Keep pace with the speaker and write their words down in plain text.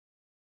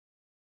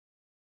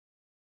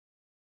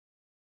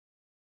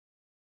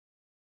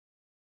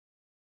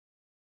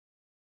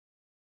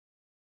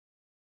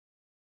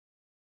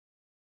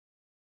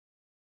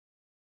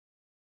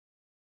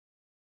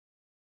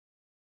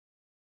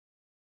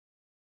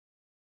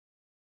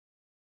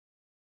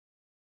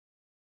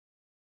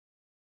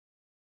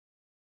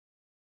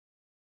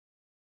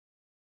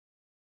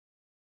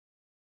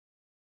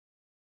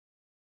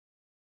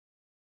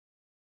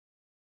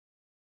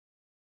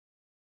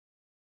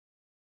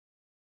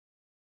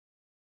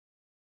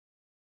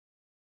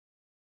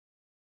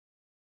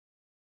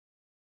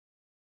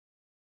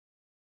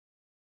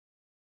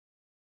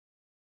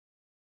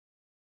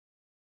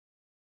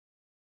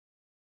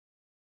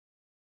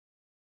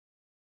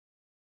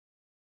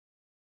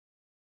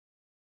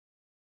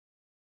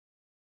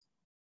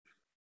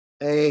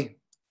Hey.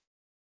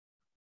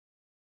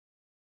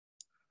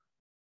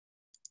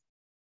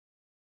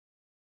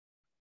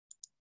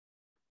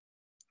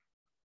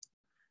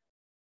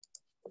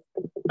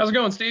 How's it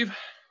going, Steve?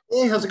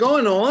 Hey, how's it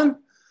going, Nolan?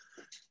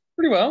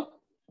 Pretty well.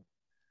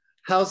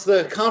 How's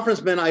the conference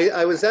been?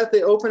 I was at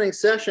the opening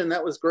session.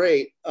 That was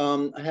great.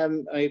 Wasn't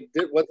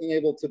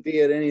able to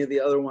be at any of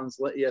the other ones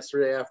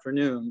yesterday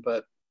afternoon,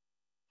 but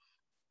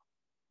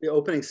the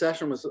opening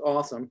session was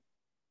awesome.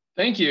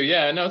 Thank you.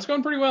 Yeah, no, it's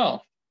going pretty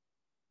well.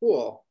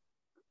 Cool.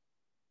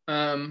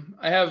 I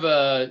have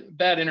a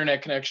bad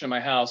internet connection in my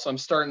house, so I'm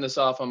starting this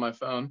off on my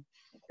phone.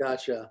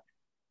 Gotcha.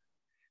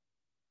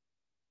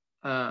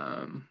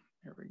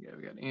 Here we go.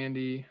 We got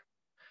Andy.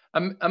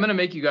 I'm gonna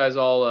make you guys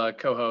all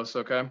co-hosts,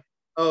 okay?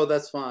 Oh,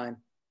 that's fine.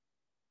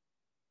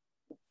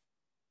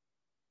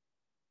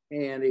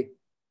 Hey, Andy.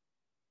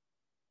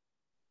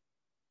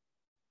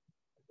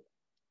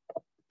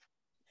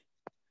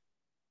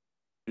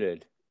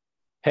 Good.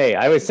 Hey,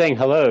 I was saying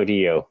hello to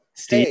you,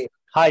 Steve. Hey.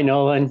 Hi,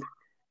 Nolan.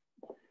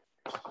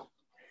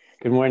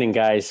 Good morning,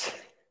 guys.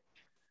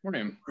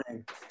 Morning.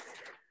 Morning.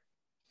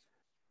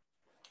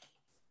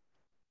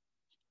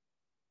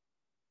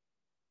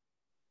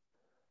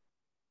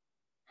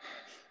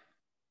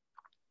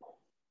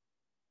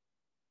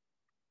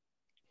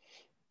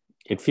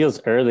 It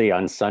feels early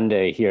on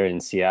Sunday here in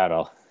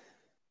Seattle.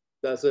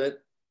 Does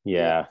it?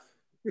 Yeah.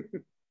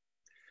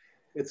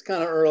 It's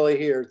kind of early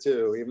here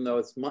too, even though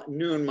it's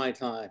noon my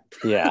time.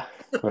 Yeah,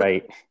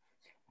 right.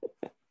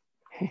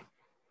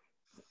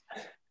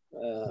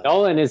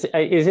 Nolan, is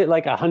it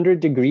like 100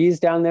 degrees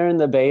down there in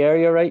the Bay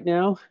Area right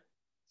now?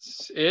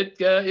 It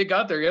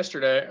got there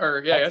yesterday,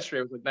 or yeah,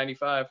 yesterday it was like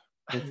 95.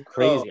 It's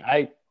crazy.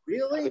 Oh,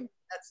 really?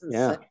 That's insane.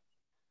 Yeah.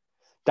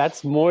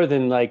 That's more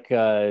than like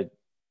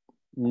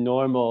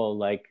normal,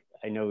 like,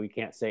 I know we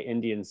can't say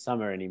Indian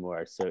summer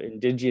anymore, so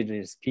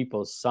indigenous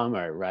people's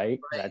summer, right?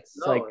 That's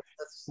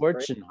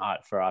scorching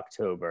hot for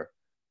October.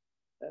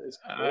 That is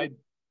great. I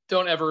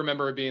don't ever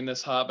remember it being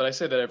this hot, but I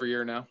say that every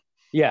year now.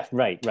 Yeah,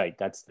 right.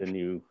 That's the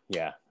new,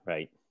 yeah,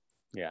 right.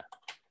 Yeah.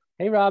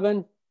 Hey,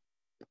 Robin.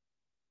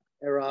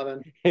 Hey,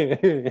 Robin.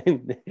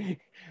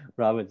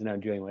 Robin's now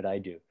doing what I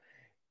do.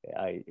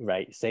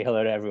 Right. Say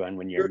hello to everyone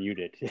when you're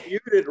muted.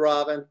 Muted,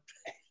 Robin.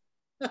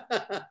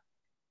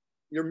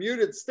 You're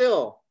muted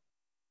still.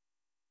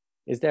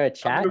 Is there a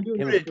chat? Your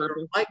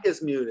mic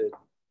is muted.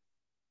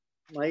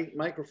 My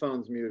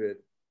microphone's muted.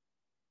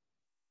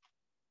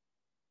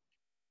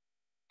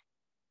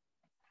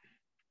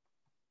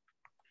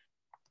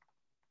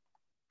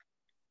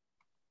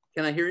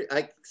 Can I hear you?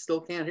 I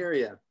still can't hear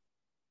you.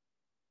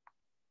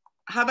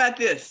 How about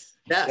this?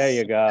 Yes. There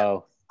you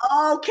go.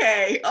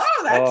 Okay.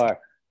 Oh, that's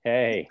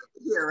hey.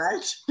 here,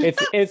 right?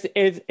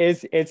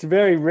 It's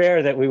very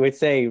rare that we would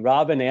say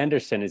Robin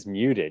Andersen is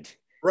muted.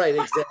 Right,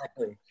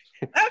 exactly.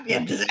 That'd be a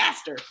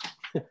disaster.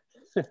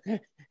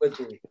 Would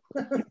be.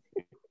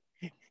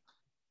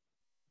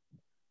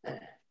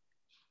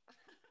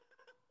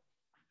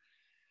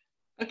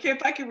 Okay,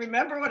 if I can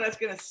remember what I was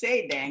going to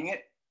say, dang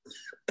it.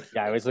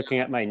 Yeah, I was looking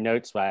at my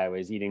notes while I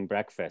was eating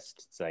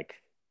breakfast. It's like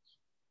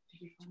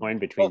torn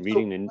between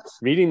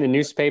reading the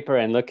newspaper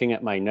and looking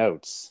at my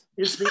notes.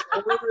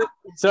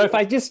 So if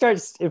I just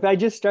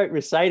start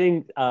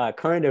reciting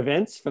current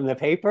events from the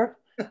paper,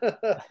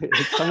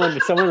 someone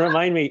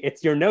remind me,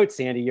 it's your notes,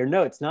 Andy. Your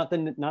notes, not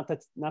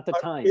the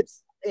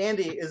Times.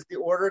 Andy, is the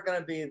order going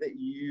to be that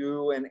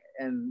you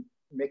and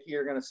Mickey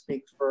are going to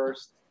speak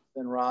first,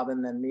 then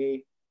Robin, then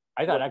me?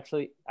 I thought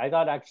actually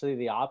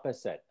the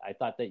opposite. I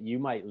thought that you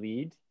might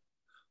lead.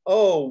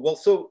 Oh, well,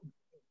 so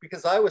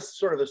because I was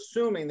sort of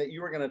assuming that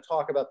you were going to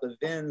talk about the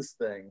VINs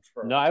thing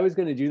first. No, I was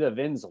going to do the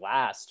VINs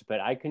last, but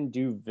I can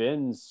do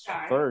VINs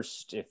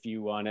first if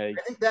you want to. I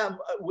think that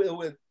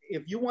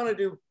if you want to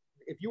do,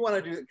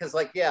 because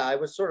like, yeah, I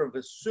was sort of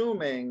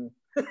assuming.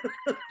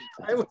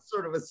 I was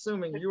sort of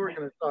assuming you were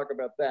going to talk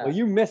about that. Well,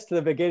 you missed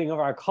the beginning of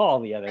our call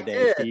the other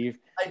day, Steve.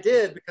 I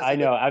did. Because I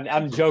know.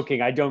 I'm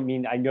joking. I don't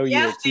mean, I know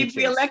you were Steve,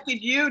 we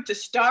elected you to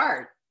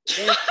start.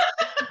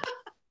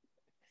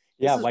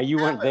 Yeah, why you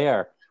weren't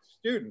there.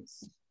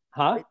 Students.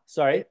 Huh?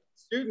 Sorry?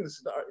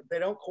 Students, they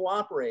don't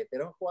cooperate. They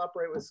don't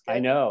cooperate with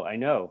schedule. I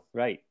know.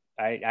 Right.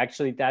 I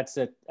actually, that's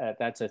a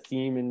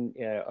theme in,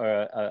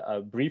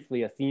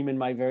 briefly a theme in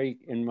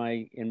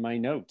my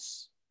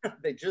notes.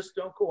 They just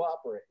don't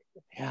cooperate.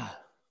 Yeah.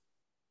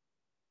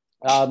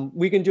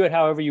 We can do it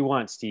however you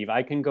want, Steve.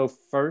 I can go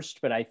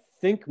first, but I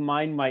think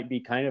mine might be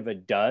kind of a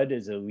dud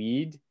as a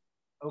lead.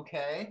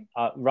 Okay.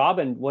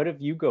 Robin, what if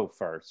you go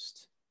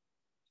first?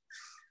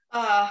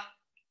 Yeah,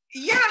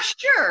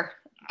 sure.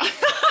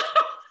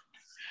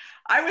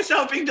 I was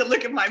hoping to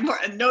look at my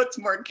notes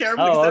more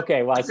carefully. Oh,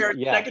 okay. Well,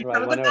 yeah, right.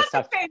 But that's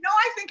okay. No,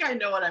 I think I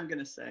know what I'm going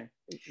to say.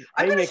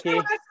 I'm going to say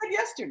what I said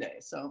yesterday.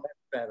 So that's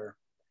better.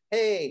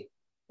 Hey,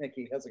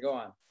 Nikki, how's it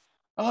going?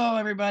 Hello,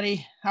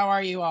 everybody. How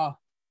are you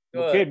all?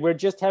 Good. We're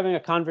just having a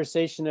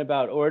conversation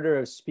about order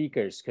of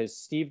speakers because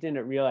Steve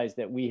didn't realize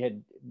that we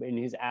had, in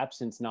his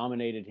absence,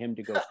 nominated him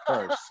to go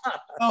first.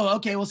 Oh,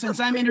 okay. Well,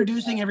 since I'm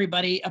introducing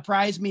everybody,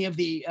 apprise me of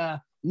the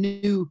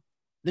new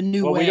the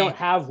new Well, way. we don't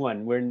have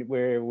one.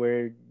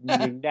 We're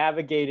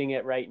navigating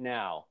it right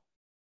now.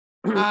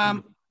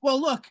 Well,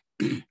 look,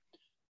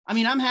 I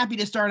mean, I'm happy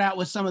to start out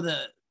with some of the,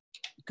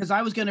 because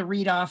I was going to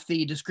read off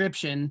the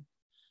description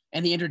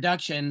and the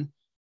introduction.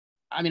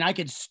 I mean, I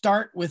could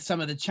start with some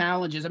of the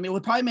challenges. I mean, it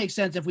would probably make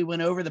sense if we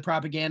went over the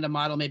propaganda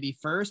model maybe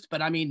first,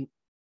 but I mean,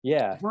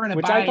 yeah, we're in a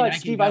which bind, I thought,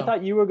 Steve, I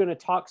thought you were going to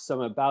talk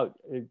some about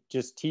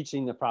just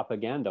teaching the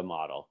propaganda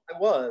model. I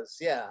was,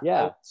 yeah.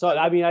 Yeah.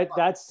 I mean,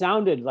 that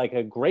sounded like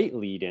a great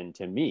lead in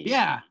to me.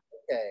 Yeah.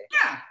 Okay.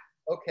 Yeah.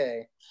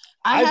 Okay.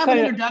 I have an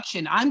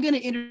introduction. I'm going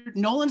to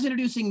Nolan's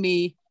introducing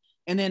me,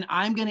 and then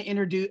I'm going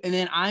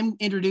to I'm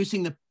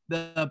introducing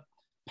the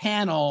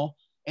panel,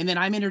 and then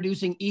I'm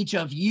introducing each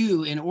of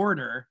you in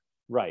order.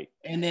 Right.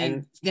 And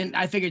then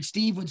I figured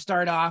Steve would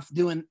start off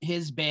doing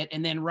his bit,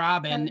 and then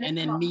Robin, and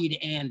then me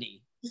to Andy.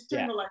 Just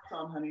turn the lights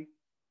on, honey.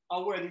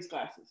 I'll wear these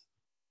glasses.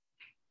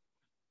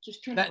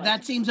 Just turn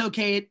that seems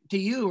okay to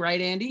you,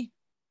 right, Andy?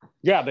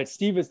 Yeah, but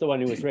Steve is the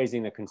one who was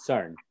raising the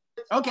concern.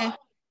 Okay.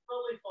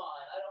 Totally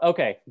fine.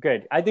 Okay,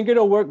 good. I think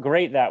it'll work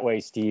great that way,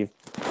 Steve.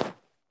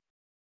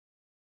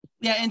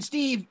 Yeah, and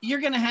Steve, you're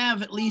going to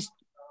have at least,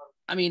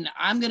 I mean,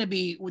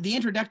 the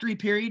introductory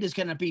period is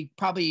going to be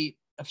probably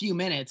a few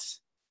minutes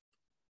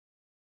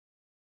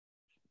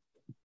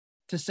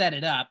to set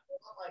it up.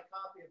 My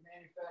copy of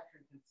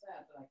manufacturing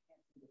consent, and I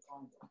can't seem to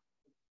find it.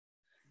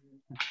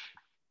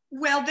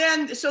 Well,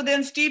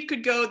 then Steve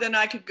could go, then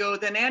I could go,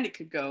 then Andy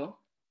could go.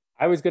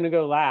 I was going to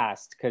go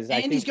last because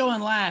Andy's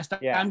going last.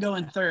 Yeah. I'm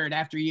going third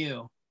after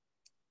you.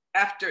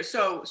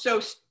 So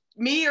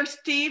me or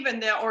Steve,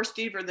 or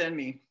Steve or then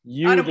me.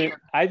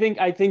 I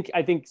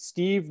think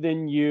Steve,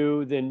 then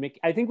you, then Mick.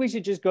 I think we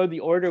should just go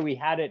the order we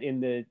had it in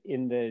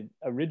the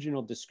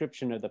original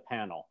description of the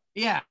panel.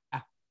 Yeah.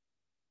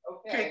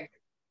 Okay.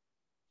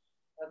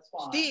 That's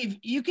fine. Steve,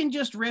 you can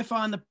just riff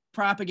on the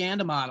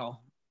propaganda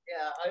model.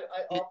 Yeah,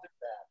 I'll do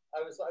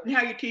that.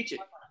 How you teach it.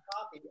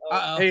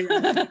 Uh-oh.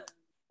 Hey,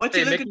 What's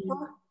he looking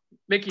for?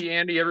 Mickey,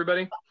 Andy,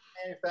 everybody.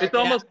 It's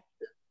Manufacturing.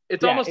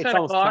 almost 10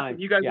 o'clock. time.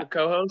 You guys are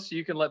co-hosts, so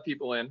you can let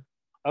people in.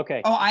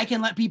 Okay. Oh, I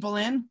can let people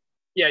in?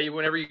 Yeah,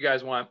 whenever you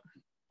guys want.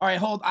 All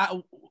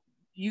right,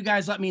 you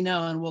guys let me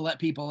know and we'll let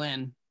people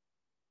in.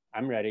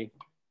 I'm ready.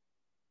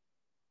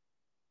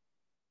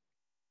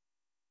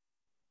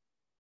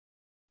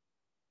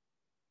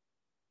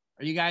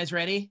 Are you guys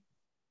ready?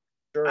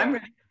 Sure. I'm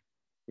ready.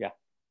 Yeah.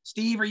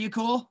 Steve, are you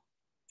cool?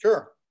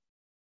 Sure.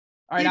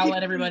 All right, I'll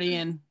let everybody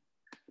in.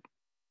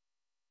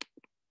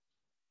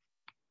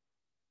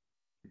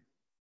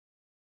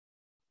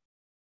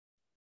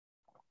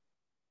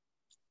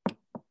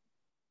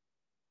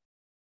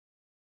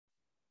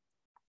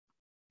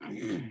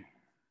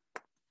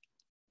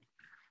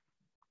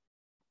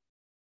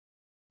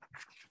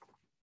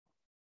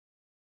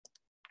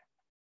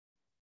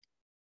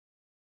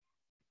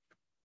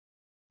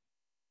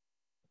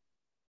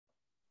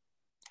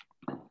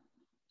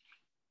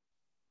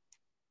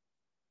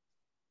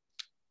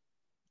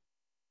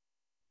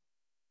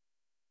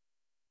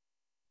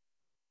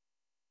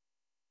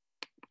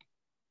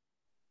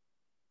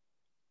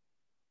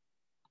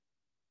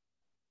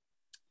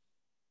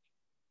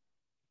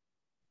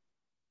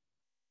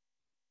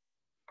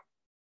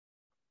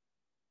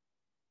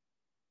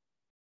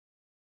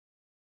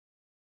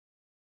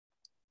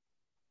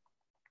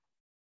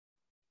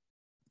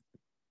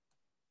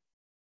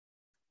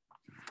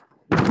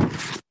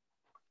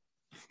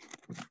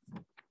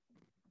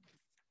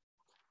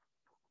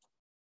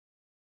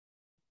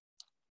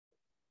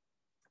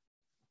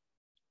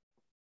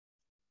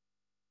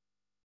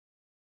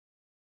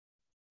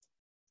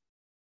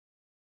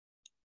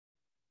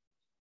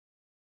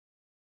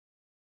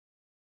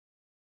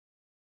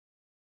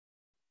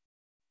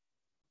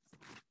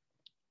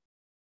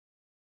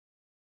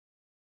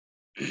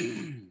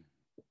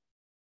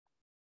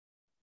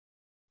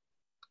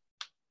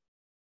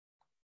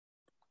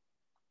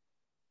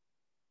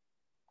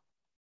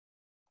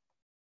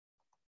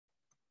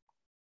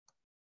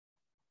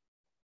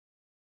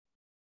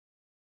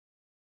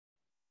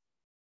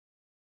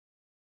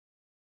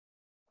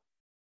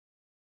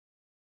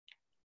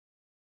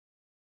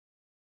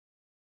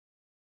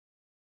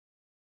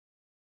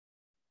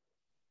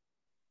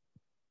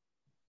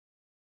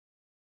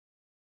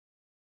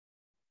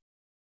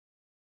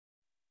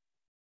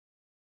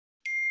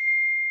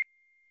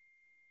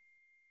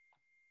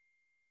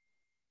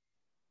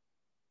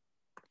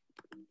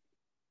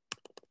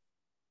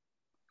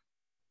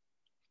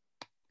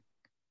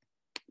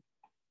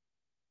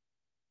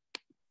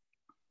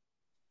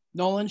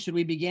 Nolan, should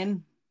we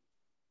begin?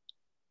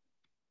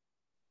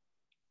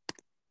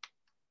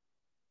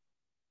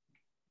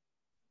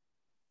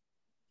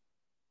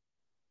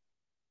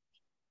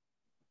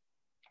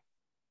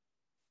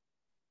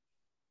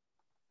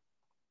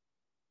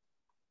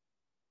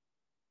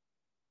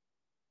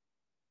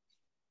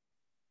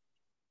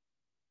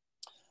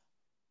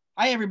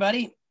 Hi,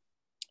 everybody.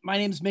 My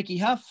name is Mickey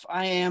Huff.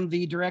 I am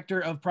the director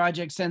of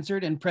Project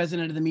Censored and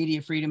president of the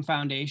Media Freedom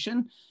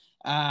Foundation.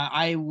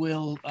 I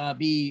will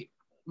be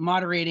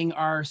moderating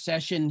our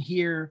session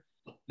here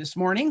this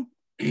morning.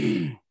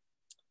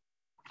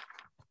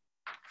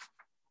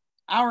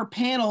 Our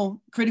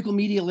panel, Critical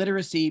Media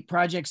Literacy,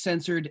 Project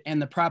Censored,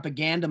 and the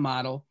Propaganda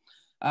Model,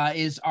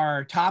 is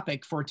our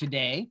topic for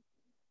today.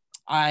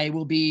 I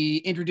will be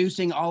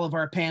introducing all of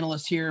our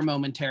panelists here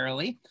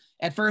momentarily.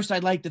 At first,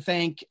 I'd like to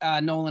thank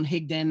Nolan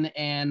Higdon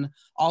and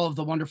all of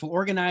the wonderful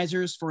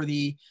organizers for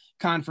the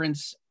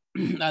conference,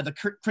 the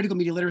Critical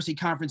Media Literacy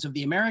Conference of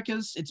the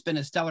Americas. It's been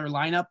a stellar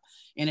lineup,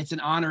 and it's an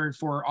honor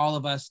for all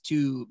of us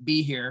to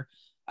be here.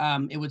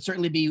 It would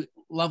certainly be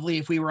lovely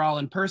if we were all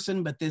in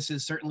person, but this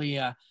is certainly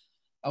a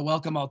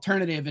welcome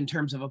alternative in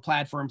terms of a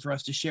platform for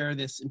us to share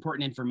this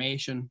important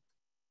information.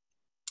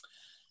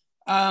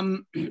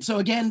 So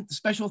again,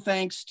 special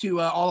thanks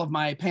to all of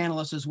my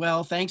panelists as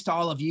well. Thanks to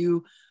all of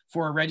you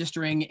for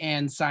registering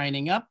and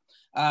signing up.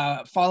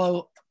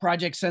 Follow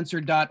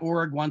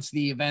projectcensored.org once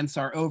the events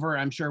are over.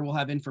 I'm sure we'll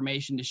have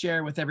information to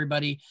share with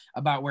everybody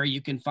about where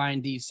you can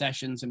find these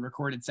sessions and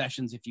recorded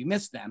sessions if you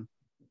missed them.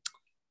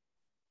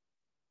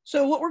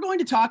 So what we're going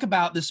to talk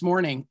about this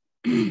morning,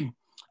 we're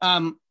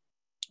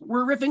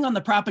riffing on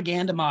the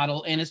propaganda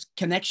model and its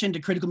connection to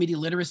critical media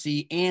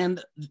literacy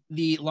and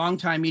the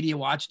longtime media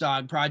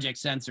watchdog Project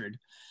Censored.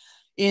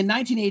 In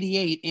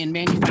 1988, in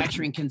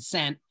Manufacturing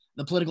Consent,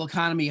 the Political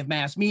Economy of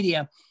Mass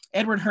Media,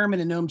 Edward Herman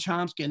and Noam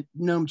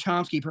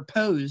Chomsky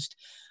proposed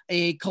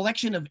a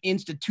collection of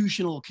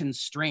institutional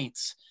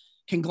constraints: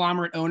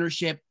 conglomerate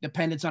ownership,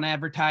 dependence on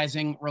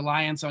advertising,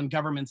 reliance on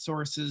government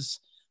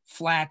sources,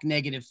 flack,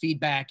 negative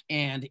feedback,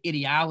 and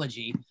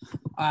ideology,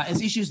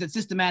 as issues that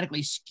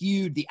systematically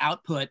skewed the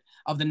output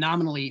of the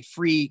nominally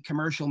free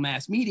commercial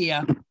mass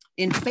media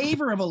in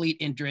favor of elite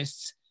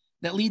interests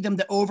that lead them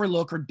to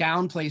overlook or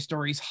downplay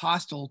stories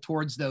hostile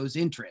towards those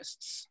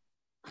interests.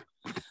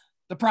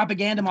 The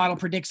propaganda model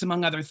predicts,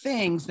 among other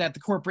things, that the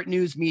corporate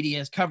news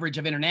media's coverage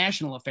of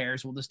international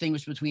affairs will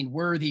distinguish between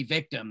worthy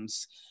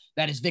victims,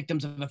 that is,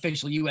 victims of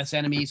official U.S.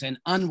 enemies, and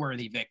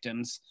unworthy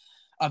victims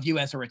of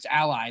U.S. or its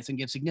allies, and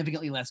give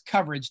significantly less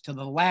coverage to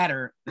the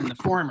latter than the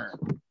former.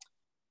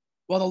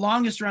 While the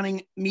longest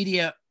running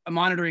media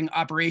monitoring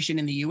operation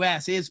in the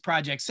U.S. is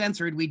Project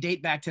Censored, we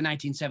date back to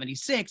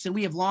 1976, and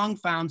we have long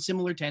found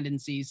similar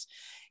tendencies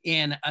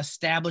in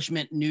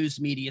establishment news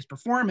media's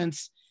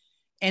performance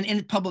and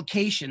in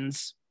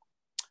publications.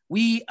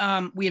 We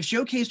have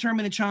showcased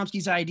Herman and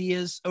Chomsky's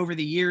ideas over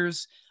the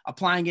years,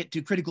 applying it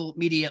to critical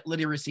media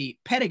literacy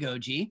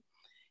pedagogy,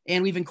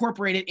 and we've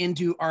incorporated it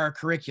into our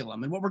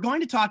curriculum. And what we're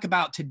going to talk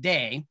about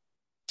today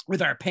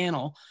with our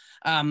panel,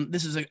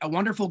 this is a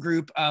wonderful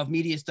group of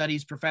media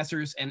studies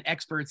professors and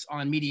experts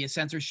on media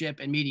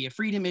censorship and media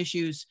freedom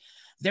issues.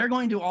 They're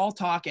going to all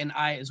talk, and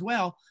I as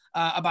well,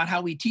 about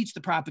how we teach the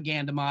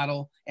propaganda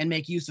model and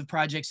make use of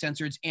Project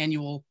Censored's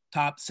annual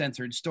top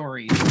censored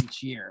stories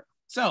each year.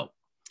 So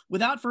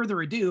without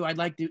further ado, I'd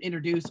like to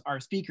introduce our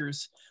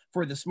speakers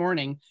for this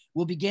morning.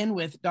 We'll begin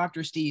with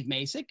Dr. Steve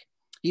Macek.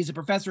 He's a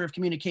professor of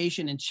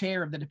communication and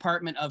chair of the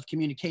Department of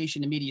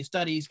Communication and Media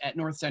Studies at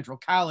North Central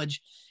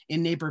College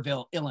in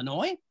Naperville,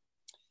 Illinois.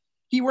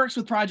 He works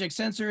with Project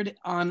Censored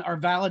on our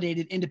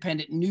validated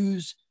independent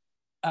news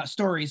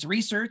stories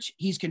research.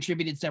 He's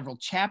contributed several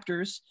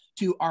chapters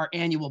to our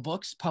annual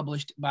books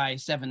published by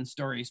 7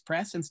 Stories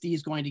Press, and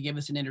Steve's going to give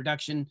us an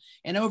introduction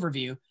and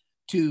overview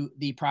to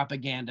the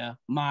propaganda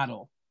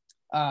model.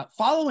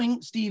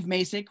 Following Steve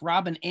Macek,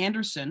 Robin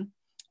Andersen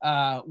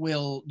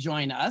will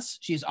join us.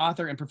 She's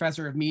author and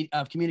professor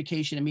of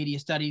communication and media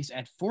studies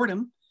at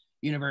Fordham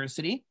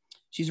University.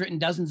 She's written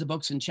dozens of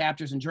books and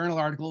chapters and journal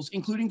articles,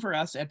 including for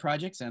us at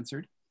Project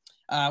Censored,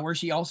 where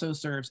she also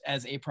serves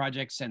as a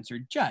Project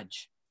Censored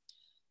judge.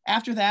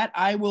 After that,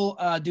 I will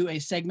do a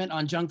segment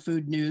on junk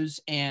food news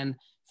and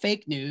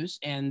fake news,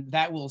 and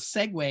that will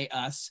segue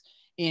us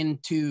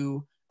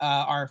into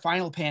our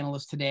final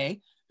panelist today,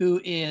 who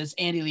is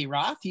Andy Lee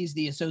Roth. He's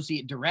the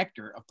Associate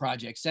Director of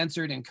Project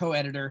Censored and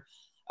co-editor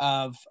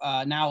of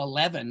now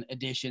 11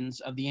 editions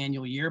of the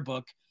annual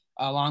yearbook.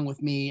 Along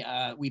with me,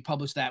 we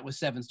published that with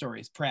 7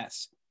 Stories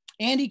Press.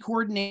 Andy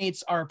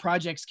coordinates our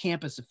Project's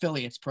Campus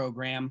Affiliates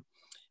program,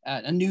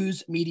 a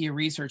news media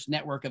research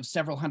network of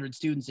several hundred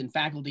students and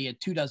faculty at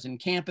 24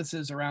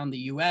 campuses around the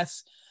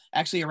US,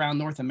 actually around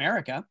North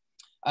America.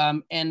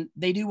 And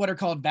they do what are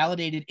called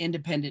validated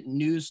independent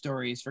news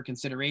stories for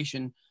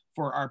consideration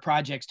for our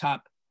project's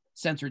top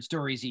censored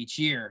stories each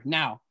year.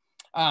 Now,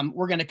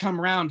 we're going to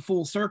come around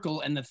full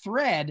circle, and the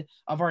thread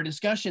of our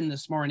discussion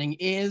this morning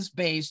is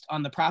based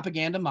on the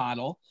propaganda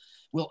model.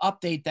 We'll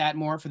update that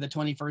more for the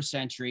 21st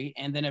century.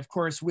 And then, of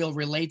course, we'll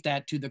relate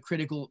that to the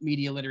critical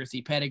media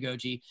literacy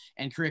pedagogy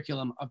and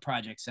curriculum of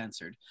Project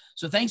Censored.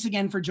 So thanks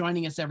again for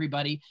joining us,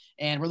 everybody.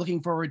 And we're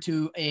looking forward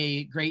to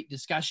a great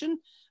discussion.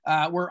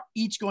 We're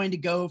each going to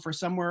go for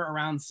somewhere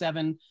around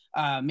 7,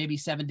 maybe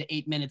 7 to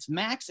 8 minutes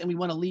max. And we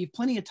want to leave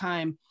plenty of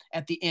time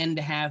at the end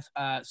to have,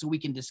 so we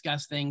can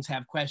discuss things,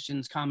 have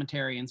questions,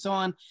 commentary, and so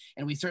on.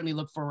 And we certainly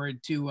look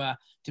forward to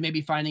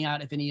maybe finding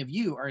out if any of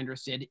you are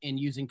interested in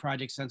using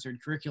Project Censored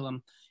curriculum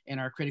in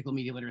our critical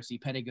media literacy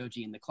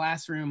pedagogy in the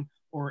classroom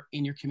or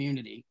in your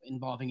community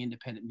involving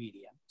independent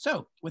media.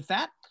 So with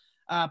that,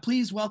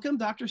 Please welcome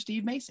Dr.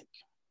 Steve Macek.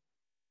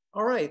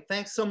 All right,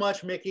 thanks so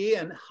much, Mickey,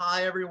 and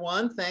hi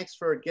everyone. Thanks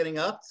for getting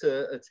up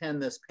to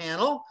attend this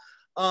panel.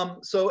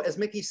 So as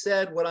Mickey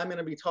said, what I'm going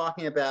to be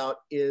talking about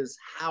is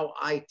how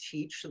I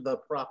teach the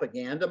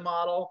propaganda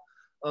model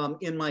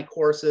in my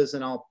courses,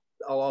 and I'll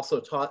also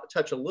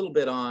touch a little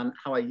bit on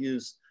how I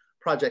use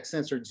Project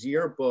Censored's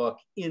yearbook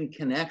in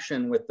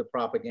connection with the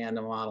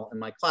propaganda model in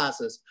my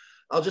classes.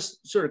 I'll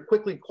just sort of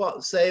quickly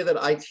say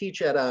that I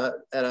teach at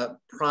a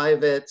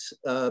private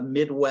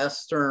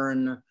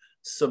Midwestern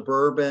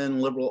suburban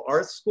liberal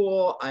arts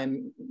school.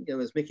 I'm,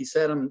 as Mickey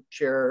said, I'm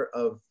chair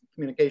of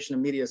communication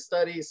and media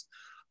studies.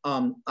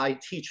 I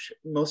teach,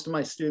 most of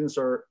my students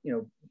are,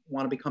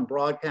 want to become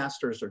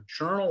broadcasters or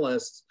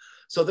journalists.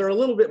 So they're a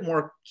little bit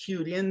more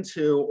cued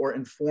into or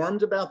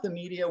informed about the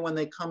media when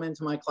they come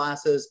into my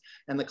classes.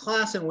 And the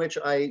class in which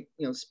I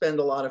spend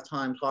a lot of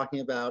time talking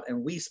about,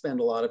 and we spend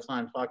a lot of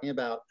time talking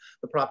about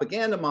the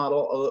propaganda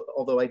model,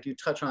 although I do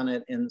touch on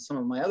it in some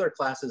of my other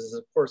classes, is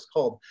a course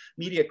called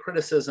Media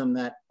Criticism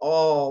that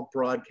all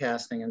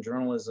broadcasting and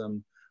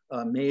journalism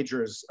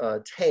majors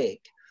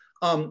take.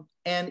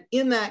 And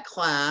in that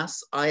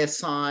class, I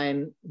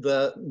assign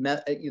the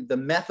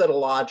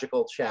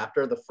methodological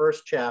chapter, the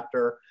first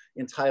chapter,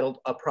 entitled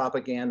A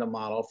Propaganda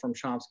Model, from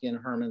Chomsky and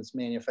Herman's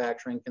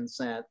Manufacturing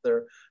Consent,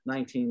 their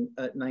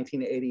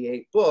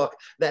 1988 book,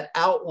 that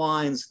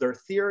outlines their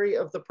theory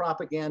of the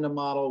propaganda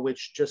model,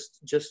 which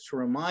just to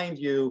remind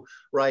you,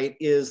 right,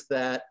 is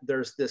that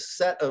there's this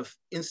set of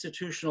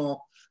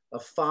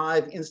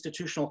 5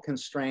 institutional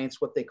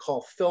constraints, what they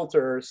call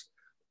filters,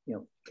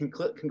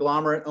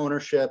 conglomerate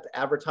ownership,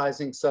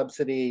 advertising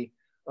subsidy,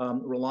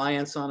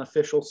 reliance on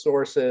official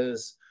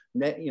sources,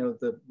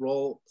 the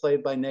role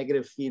played by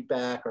negative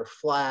feedback or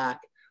flack,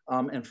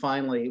 and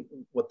finally,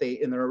 what they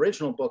in their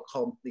original book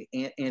called the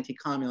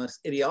anti-communist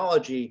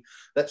ideology,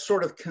 that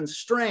sort of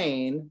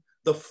constrain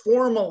the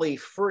formally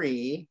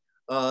free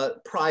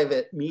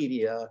private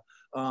media,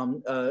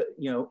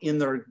 in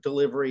their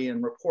delivery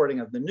and reporting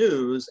of the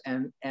news.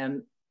 And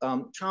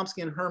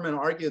Chomsky and Herman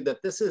argued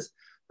that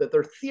that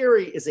their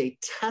theory is a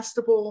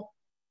testable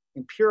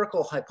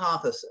empirical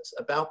hypothesis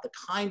about the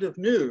kind of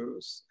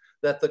news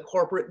that the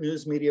corporate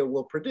news media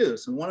will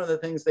produce. And one of the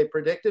things they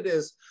predicted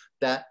is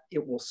that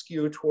it will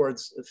skew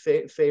towards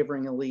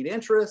favoring elite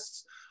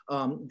interests,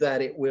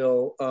 that it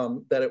will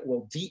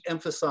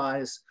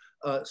de-emphasize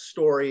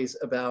stories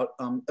about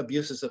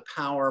abuses of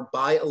power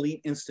by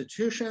elite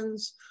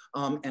institutions,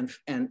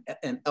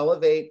 and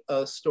elevate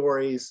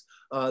stories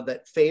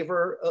that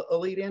favor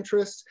elite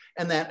interests,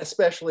 and that,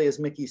 especially as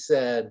Mickey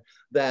said,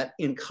 that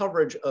in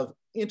coverage of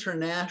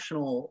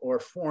international or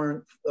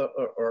foreign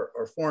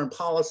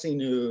policy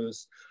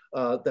news,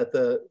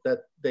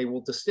 that they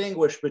will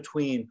distinguish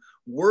between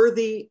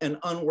worthy and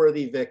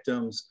unworthy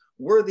victims.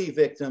 Worthy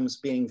victims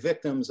being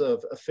victims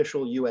of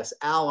official U.S.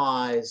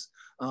 allies,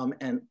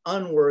 and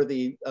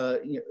unworthy,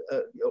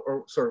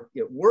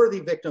 worthy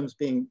victims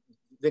being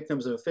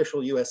victims of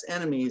official U.S.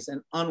 enemies,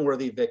 and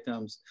unworthy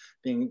victims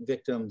being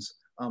victims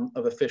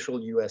of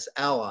official U.S.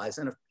 allies.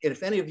 And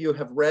if any of you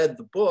have read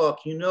the book,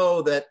 you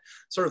know that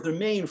sort of the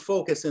main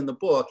focus in the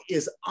book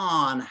is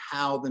on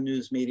how the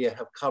news media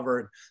have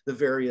covered the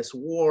various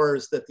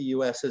wars that the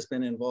U.S. has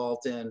been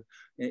involved in,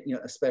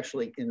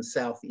 especially in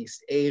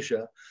Southeast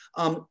Asia.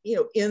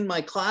 In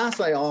my class,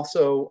 I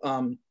also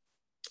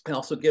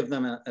give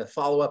them a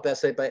follow-up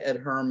essay by Ed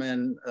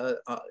Herman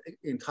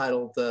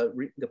entitled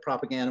The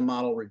Propaganda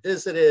Model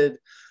Revisited.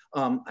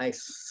 I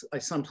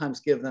sometimes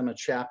give them a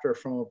chapter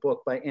from a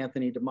book by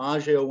Anthony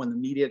DiMaggio, When the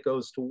Media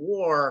Goes to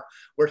War,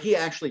 where he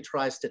actually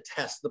tries to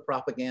test the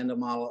propaganda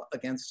model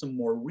against some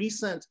more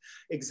recent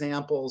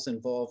examples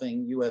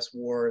involving U.S.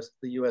 wars,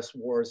 the U.S.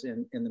 wars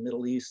in the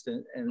Middle East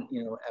and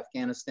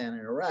Afghanistan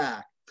and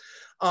Iraq.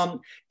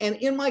 And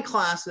in my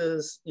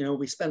classes,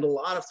 we spend a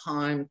lot of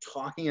time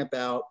talking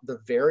about the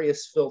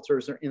various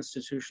filters or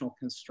institutional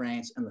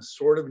constraints and the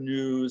sort of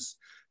news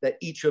that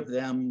each of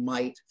them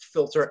might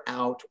filter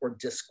out or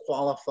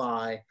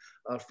disqualify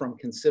from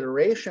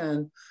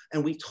consideration.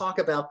 And we talk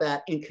about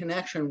that in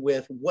connection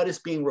with what is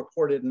being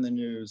reported in the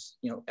news,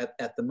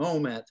 at the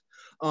moment.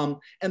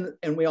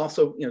 And we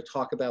also,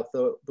 talk about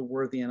the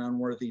worthy and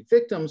unworthy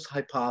victims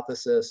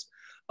hypothesis.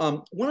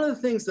 One of the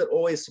things that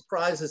always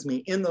surprises me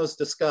in those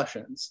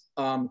discussions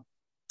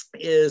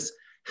is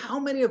how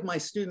many of my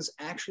students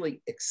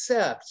actually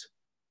accept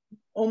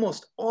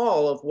almost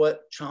all of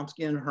what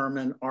Chomsky and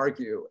Herman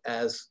argue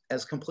as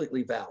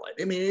completely valid.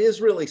 I mean, it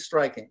is really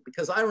striking,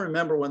 because I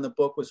remember when the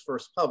book was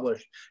first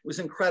published, it was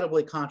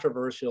incredibly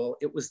controversial.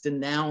 It was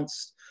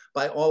denounced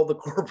by all the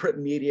corporate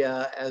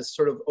media as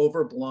sort of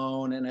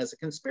overblown and as a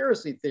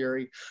conspiracy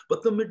theory.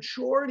 But the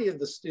majority of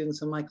the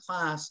students in my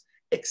class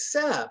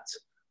accept,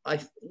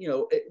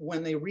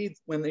 when they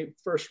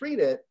first read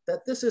it,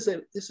 that this is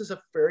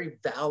a very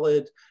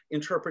valid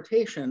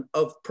interpretation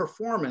of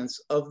performance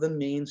of the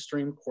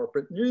mainstream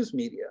corporate news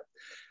media.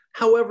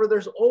 However,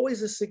 there's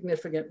always a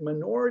significant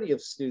minority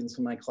of students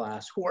in my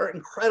class who are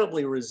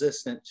incredibly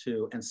resistant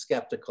to and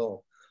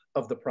skeptical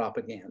of the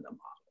propaganda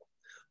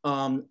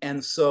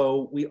And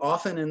so we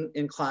often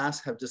in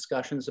class have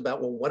discussions about,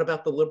 well, what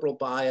about the liberal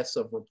bias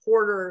of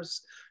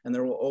reporters? And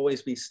there will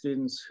always be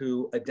students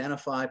who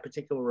identify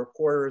particular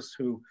reporters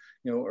who,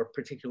 are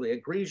particularly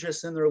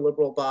egregious in their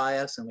liberal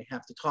bias, and we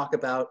have to talk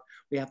about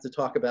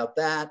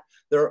that.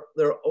 There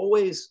are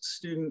always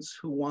students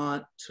who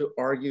want to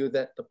argue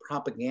that the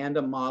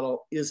propaganda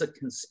model is a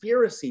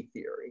conspiracy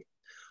theory.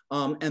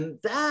 And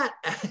that,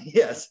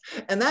 yes,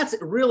 and that's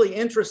really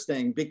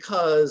interesting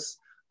because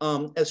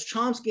as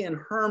Chomsky and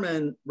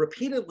Herman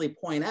repeatedly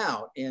point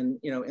out and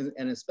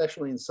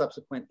especially in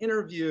subsequent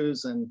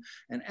interviews and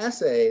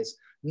essays,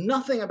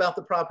 nothing about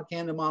the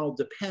propaganda model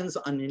depends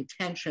on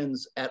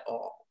intentions at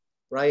all,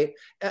 right?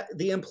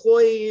 The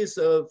employees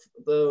of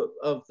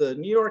the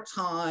New York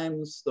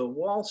Times, the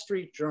Wall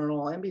Street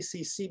Journal,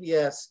 NBC,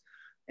 CBS,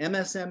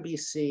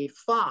 MSNBC,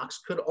 Fox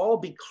could all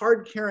be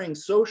card-carrying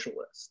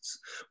socialists.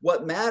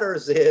 What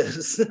matters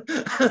is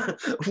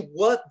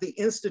what the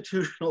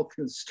institutional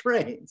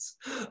constraints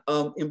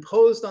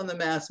imposed on the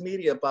mass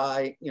media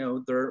by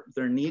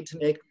their need to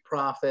make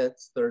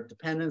profits, their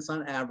dependence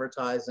on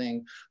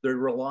advertising, their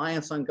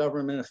reliance on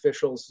government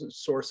officials,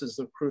 sources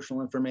of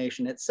crucial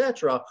information,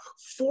 etc.,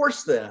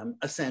 force them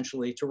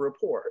essentially to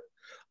report.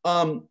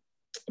 In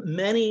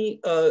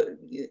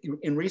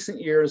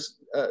recent years,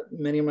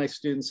 many of my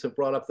students have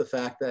brought up the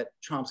fact that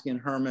Chomsky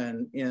and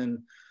Herman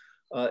in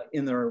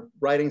their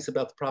writings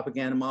about the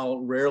propaganda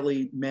model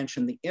rarely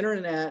mention the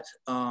internet.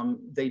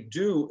 They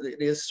do,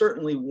 it is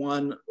certainly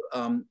one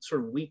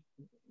sort of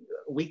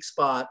weak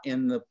spot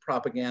in the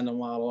propaganda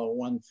model, or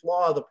one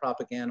flaw of the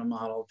propaganda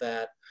model,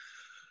 that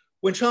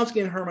when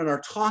Chomsky and Herman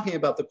are talking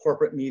about the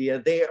corporate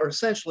media, they are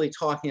essentially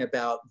talking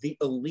about the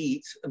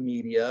elite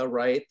media,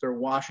 right? Their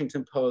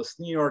Washington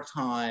Post, New York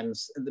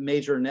Times, the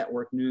major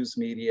network news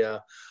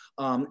media.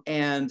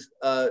 And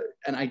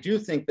I do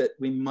think that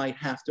we might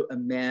have to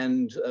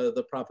amend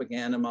the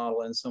propaganda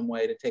model in some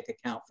way to take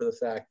account for the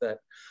fact that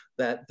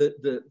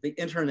the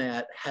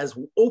internet has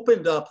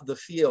opened up the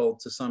field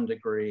to some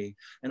degree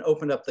and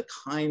opened up the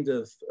kind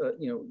of,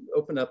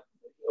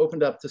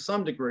 opened up to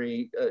some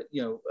degree,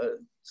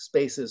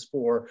 spaces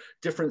for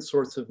different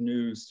sorts of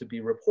news to be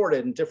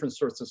reported and different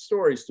sorts of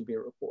stories to be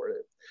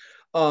reported.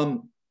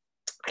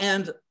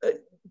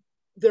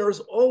 There's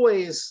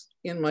always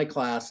in my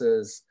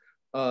classes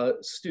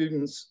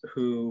students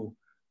who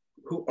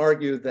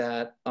argue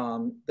that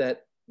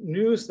that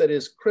news that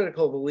is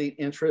critical of elite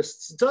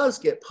interests does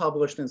get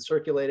published and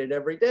circulated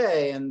every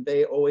day, and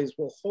they always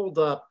will hold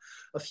up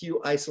a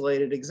few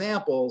isolated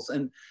examples.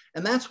 And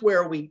that's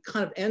where we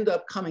kind of end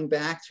up coming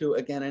back to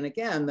again and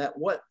again that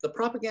what the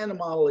propaganda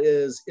model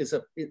is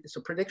a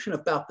prediction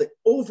about the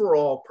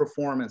overall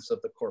performance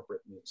of the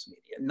corporate news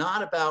media,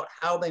 not about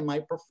how they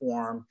might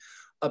perform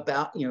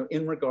about,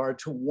 in regard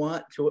to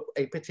one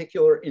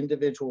particular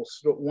individual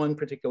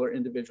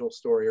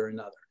story or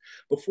another.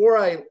 Before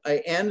I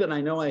end, and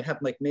I know I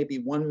have like maybe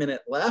 1 minute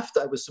left,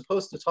 I was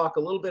supposed to talk a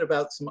little bit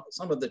about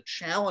some of the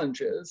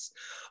challenges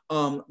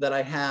that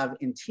I have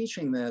in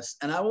teaching this.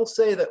 And I will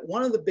say that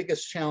one of the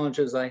biggest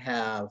challenges I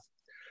have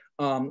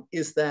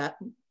is that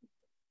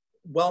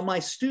while my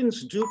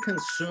students do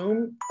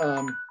consume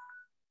a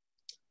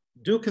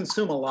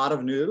lot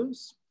of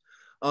news,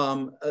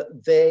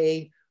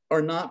 they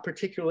are not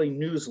particularly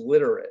news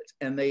literate.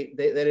 And that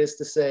is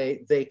to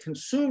say, they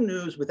consume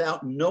news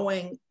without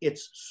knowing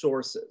its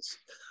sources,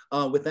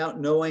 without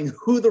knowing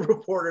who the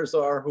reporters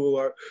are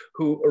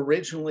who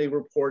originally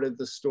reported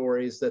the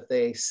stories that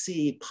they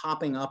see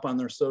popping up on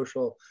their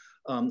social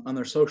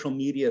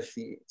media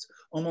feeds.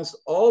 Almost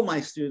all my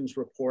students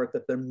report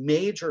that their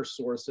major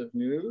source of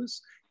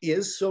news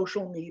is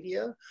social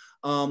media.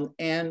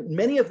 And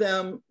many of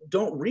them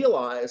don't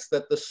realize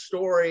that the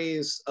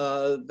stories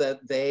that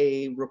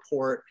they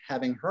report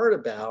having heard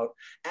about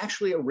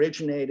actually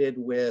originated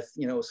with,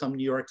 some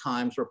New York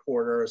Times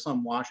reporter, or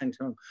some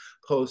Washington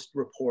Post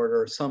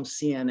reporter, some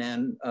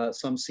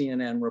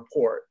CNN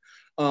report.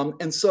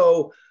 And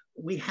so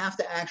we have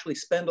to actually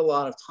spend a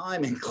lot of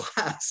time in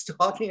class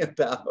talking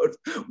about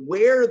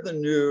where the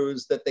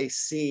news that they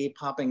see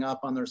popping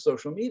up on their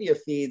social media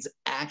feeds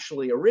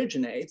actually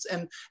originates.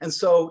 And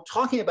so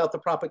talking about the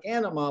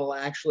propaganda model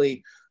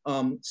actually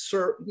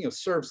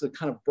serves the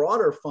kind of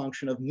broader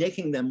function of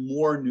making them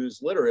more news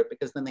literate,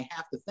 because then they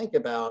have to think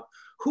about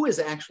who is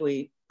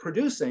actually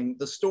producing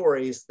the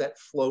stories that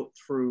float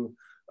through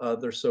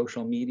their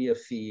social media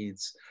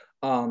feeds.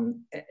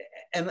 And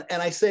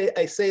I say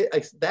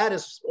that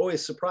is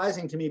always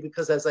surprising to me,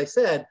 because as I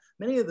said,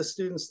 many of the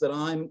students that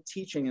I'm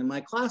teaching in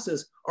my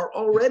classes are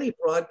already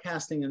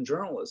broadcasting and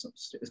journalism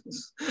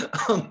students.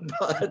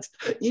 But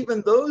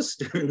even those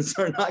students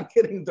are not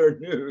getting their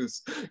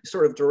news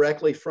sort of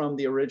directly from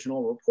the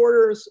original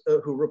reporters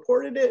who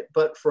reported it,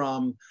 but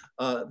from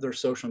their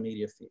social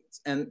media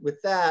feeds. And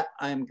with that,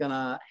 I'm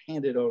gonna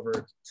hand it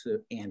over to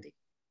Andy,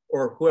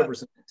 or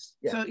whoever's next.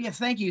 Yeah. So yes,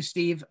 thank you,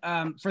 Steve,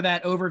 for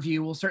that overview.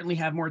 We'll certainly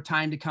have more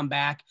time to come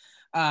back.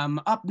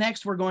 Up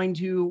next, we're going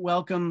to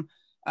welcome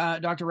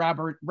Dr.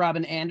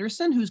 Robin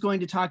Andersen, who's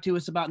going to talk to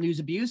us about news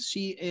abuse.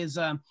 She is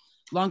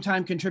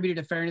longtime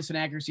contributor to Fairness and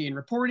Accuracy in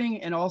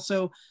Reporting. And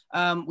also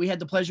we had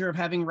the pleasure of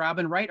having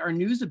Robin write our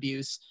news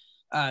abuse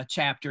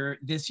chapter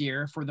this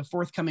year for the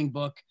forthcoming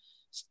book,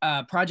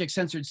 Project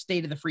Censored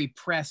State of the Free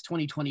Press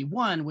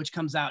 2021, which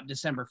comes out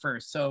December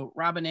 1st. So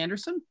Robin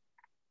Andersen.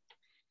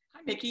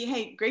 Hi, Mickey.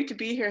 Hey, great to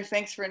be here.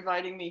 Thanks for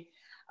inviting me.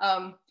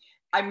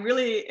 I'm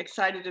really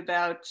excited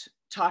about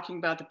talking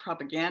about the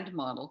propaganda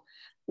model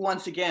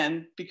once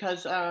again,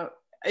 because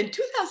in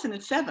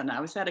 2007, I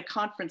was at a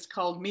conference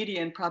called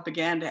Media and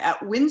Propaganda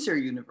at Windsor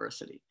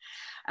University.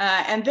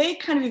 And they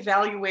kind of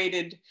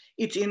evaluated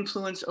its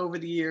influence over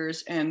the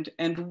years and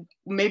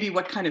maybe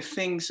what kind of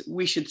things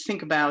we should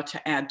think about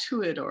to add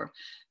to it or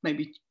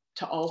maybe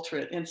to alter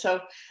it. And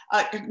so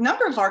a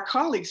number of our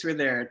colleagues were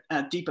there,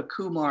 Deepa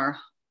Kumar,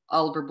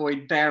 Oliver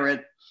Boyd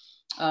Barrett,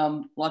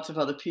 lots of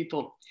other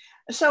people.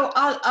 So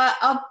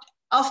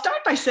I'll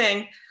start by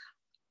saying,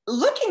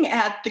 looking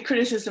at the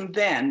criticism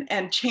then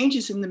and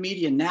changes in the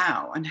media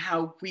now and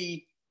how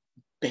we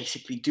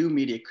basically do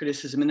media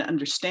criticism and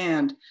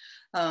understand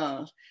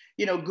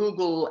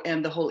Google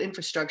and the whole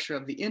infrastructure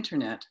of the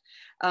internet,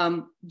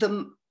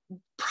 the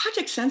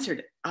Project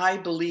Censored, I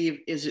believe,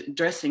 is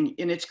addressing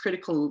in its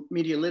critical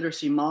media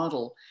literacy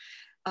model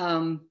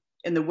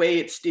and the way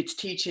it's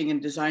teaching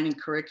and designing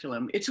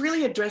curriculum. It's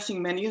really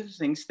addressing many of the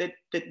things that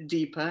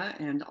Deepa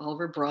and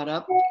Oliver brought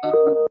up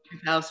in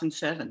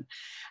 2007.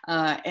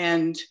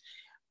 And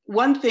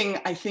one thing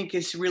I think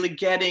is really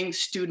getting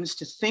students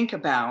to think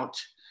about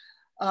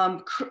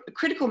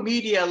critical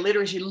media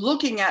literacy,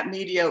 looking at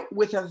media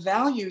with a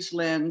values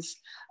lens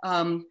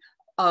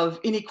of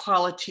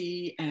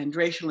inequality and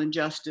racial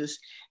injustice,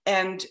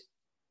 and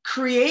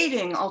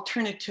creating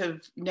alternative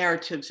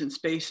narratives and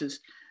spaces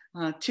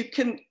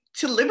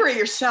to liberate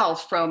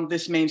yourself from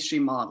this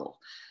mainstream model.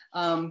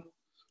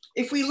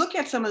 If we look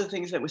at some of the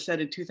things that were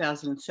said in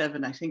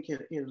 2007, I think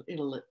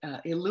it'll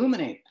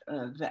illuminate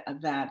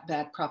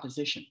that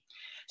proposition.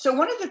 So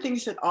one of the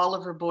things that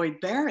Oliver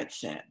Boyd Barrett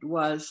said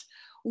was,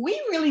 we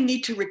really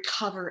need to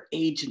recover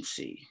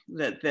agency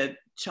that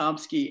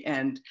Chomsky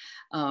and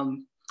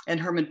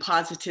Herman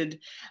posited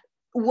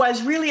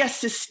was really a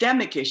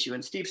systemic issue.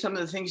 And Steve, some of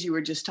the things you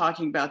were just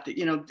talking about, that,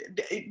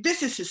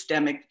 this is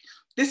systemic.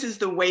 This is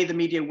the way the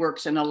media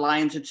works and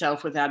aligns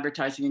itself with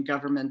advertising and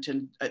government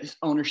and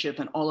ownership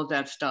and all of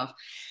that stuff.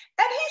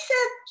 And he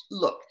said,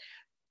 look,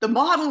 the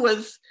model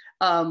was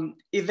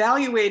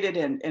evaluated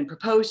and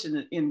proposed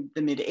in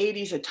the mid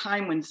 80s, a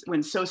time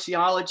when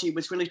sociology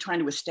was really trying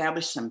to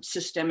establish some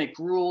systemic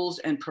rules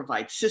and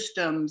provide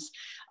systems,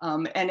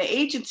 and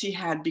agency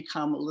had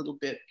become a little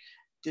bit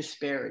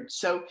disparaged.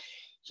 So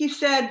he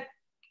said,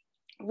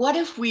 what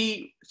if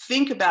we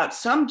think about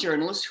some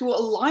journalists who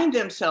align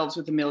themselves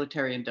with the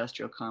military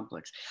industrial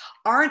complex?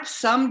 Aren't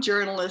some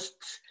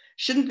journalists,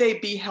 shouldn't they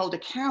be held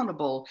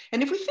accountable?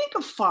 And if we think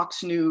of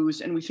Fox News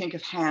and we think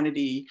of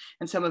Hannity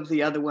and some of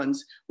the other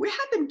ones, we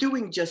have been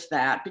doing just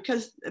that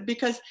because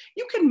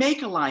you can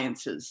make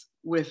alliances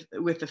with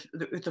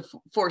the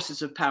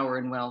forces of power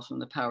and wealth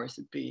and the powers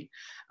that be.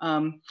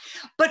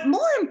 But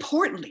more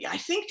importantly, I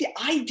think the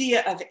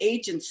idea of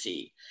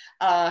agency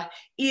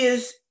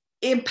is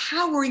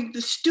empowering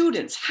the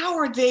students. How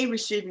are they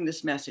receiving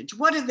this message?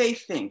 What do they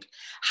think?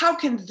 How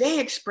can they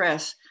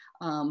express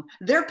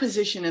their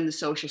position in the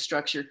social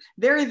structure,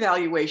 their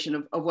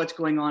evaluation of what's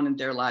going on in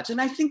their lives?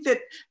 And I think that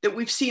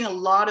we've seen a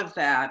lot of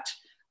that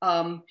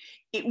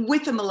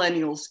with the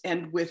millennials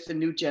and with the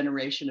new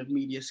generation of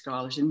media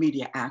scholars and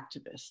media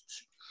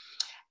activists.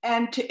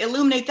 And to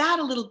illuminate that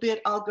a little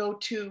bit, I'll go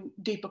to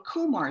Deepa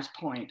Kumar's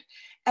point.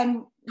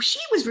 And she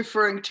was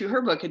referring to,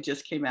 her book had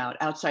just came out,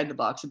 Outside the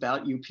Box,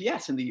 about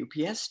UPS and the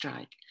UPS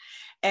strike.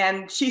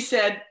 And she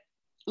said,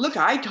 look,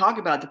 I talk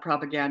about the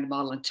propaganda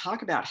model and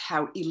talk about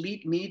how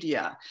elite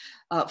media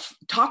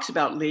talks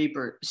about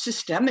labor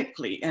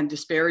systemically and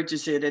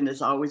disparages it and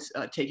is always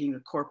taking the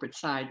corporate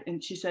side.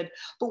 And she said,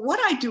 but what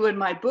I do in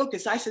my book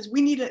is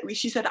we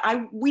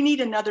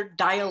need another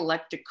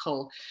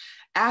dialectical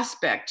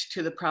aspect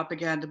to the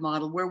propaganda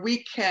model where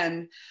we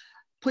can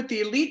put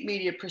the elite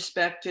media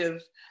perspective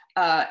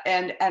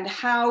and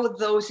how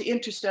those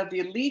interests of the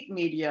elite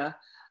media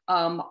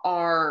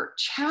are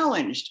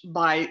challenged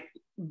by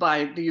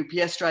the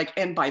UPS strike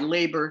and by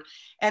labor,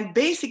 and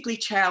basically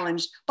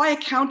challenged by a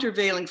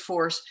countervailing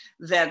force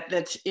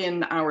that's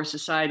in our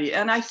society.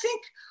 And I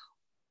think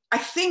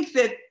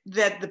that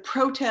the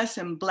protests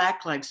and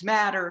Black Lives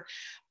Matter,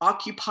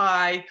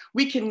 Occupy,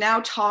 we can now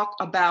talk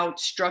about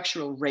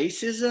structural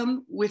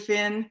racism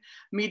within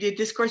media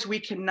discourse. We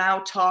can now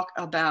talk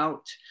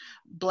about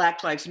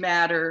Black Lives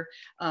Matter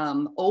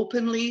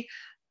openly.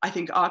 I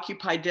think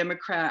Occupy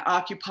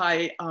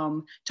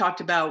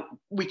talked about,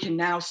 we can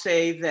now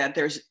say that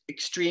there's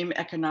extreme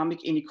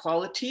economic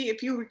inequality.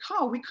 If you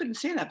recall, we couldn't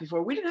say that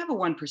before. We didn't have a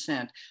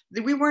 1%.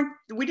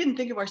 We didn't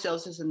think of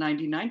ourselves as a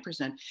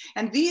 99%.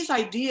 And these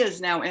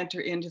ideas now enter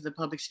into the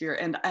public sphere.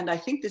 And I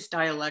think this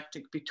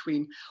dialectic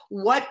between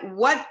what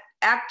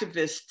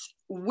activists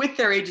with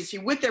their agency,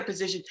 with their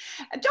position.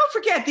 And don't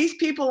forget, these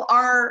people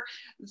are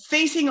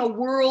facing a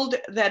world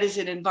that is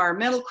an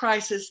environmental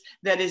crisis,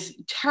 that is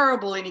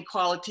terrible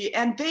inequality,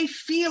 and they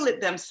feel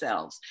it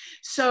themselves.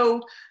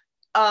 So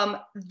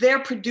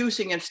they're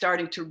producing and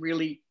starting to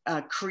really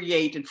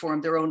create and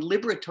form their own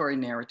liberatory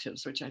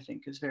narratives, which I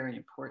think is very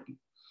important.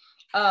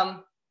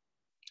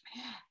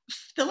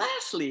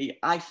 Lastly,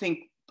 I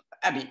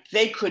mean,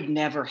 they could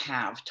never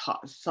have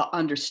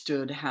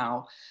understood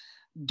how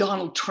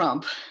Donald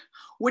Trump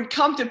would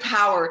come to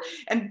power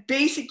and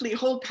basically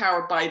hold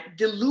power by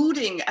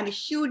diluting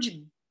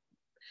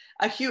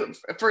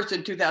first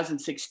in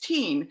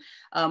 2016,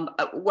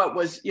 what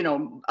was, you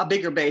know, a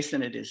bigger base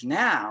than it is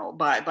now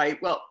by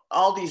well,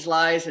 all these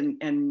lies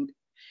and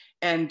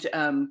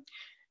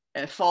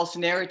false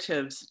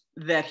narratives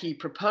that he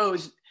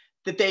proposed,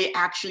 that they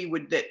actually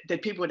would,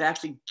 that people would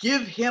actually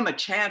give him a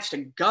chance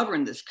to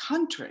govern this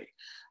country.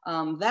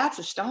 That's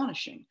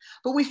astonishing.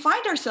 But we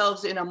find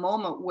ourselves in a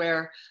moment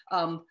where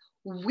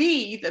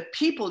we, the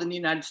people in the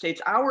United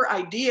States, our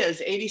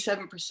ideas,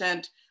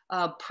 87%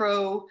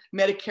 pro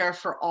Medicare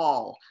for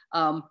all.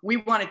 We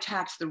want to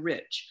tax the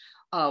rich.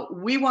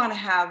 We want to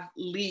have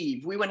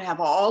leave. We want to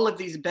have all of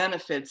these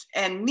benefits,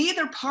 and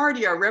neither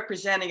party are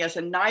representing us,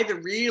 and neither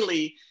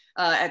really,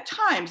 at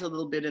times, a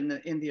little bit in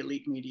the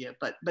elite media.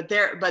 But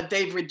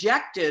they've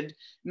rejected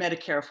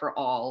Medicare for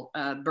all.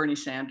 Bernie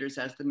Sanders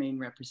as the main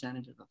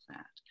representative of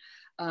that.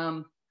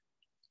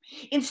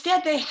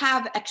 Instead, they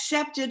have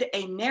accepted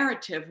a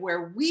narrative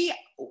where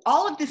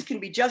all of this can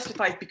be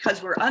justified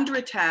because we're under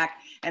attack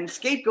and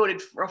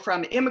scapegoated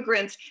from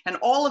immigrants and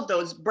all of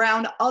those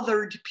brown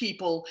othered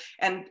people,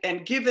 and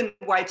given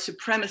white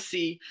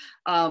supremacy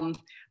a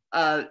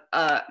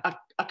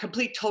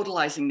complete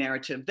totalizing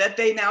narrative that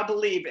they now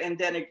believe. And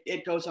then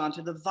it goes on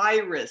to the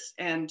virus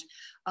and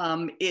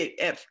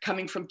it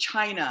coming from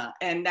China,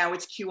 and now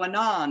it's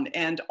QAnon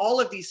and all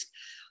of these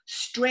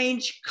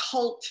strange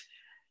cult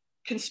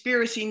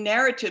conspiracy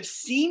narratives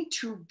seem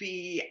to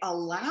be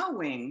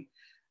allowing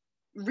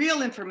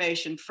real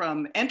information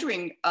from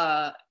entering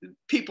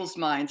people's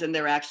minds, and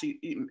they're actually,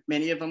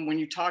 many of them, when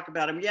you talk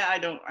about them, yeah, I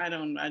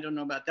don't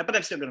know about that, but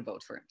I'm still going to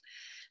vote for him.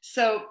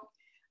 So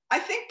I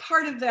think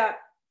part of that,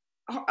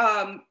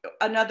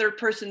 another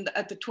person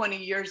at the 20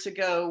 years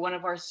ago, one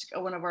of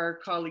our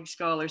colleague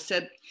scholars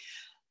said,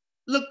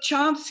 look,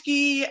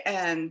 Chomsky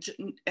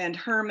and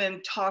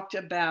Herman talked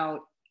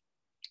about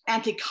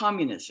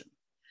anti-communism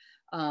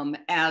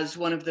as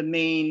one of the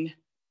main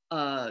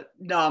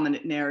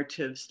dominant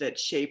narratives that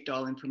shaped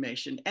all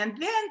information. And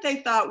then they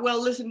thought,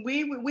 well, listen,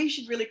 we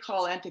should really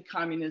call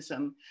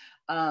anti-communism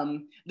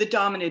the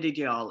dominant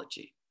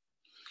ideology.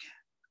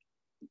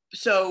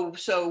 So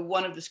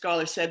one of the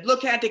scholars said,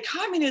 look,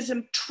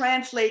 anti-communism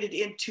translated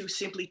into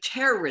simply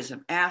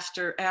terrorism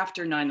after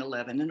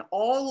 9/11, and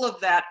all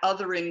of that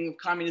othering of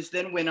communists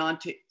then went on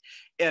to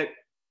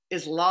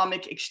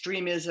Islamic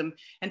extremism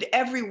and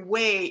every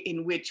way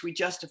in which we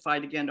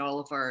justified, again, all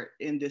of our,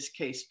 in this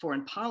case,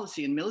 foreign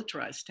policy and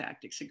militarized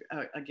tactics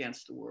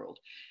against the world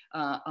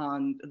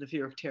on the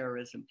fear of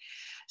terrorism.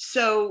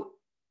 So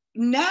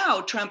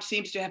now Trump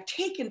seems to have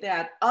taken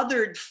that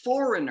othered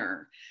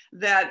foreigner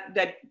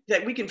that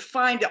we can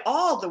find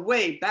all the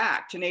way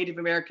back to Native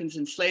Americans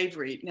and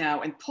slavery now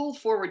and pull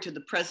forward to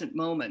the present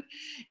moment.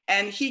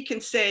 And he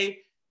can say,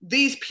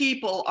 these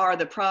people are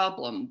the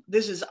problem.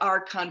 This is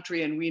our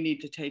country and we need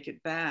to take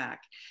it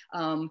back.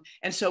 And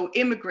so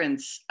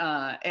immigrants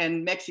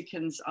and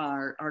Mexicans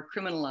are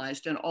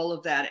criminalized and all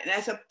of that. And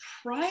as a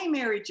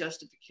primary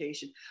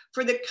justification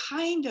for the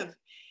kind of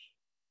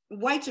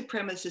white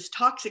supremacist,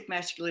 toxic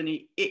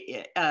masculinity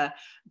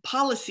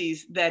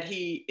policies that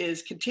he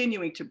is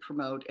continuing to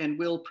promote and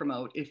will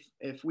promote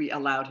if we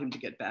allowed him to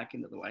get back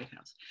into the White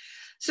House.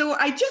 So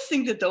I just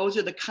think that those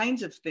are the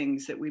kinds of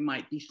things that we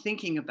might be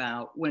thinking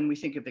about when we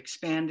think of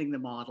expanding the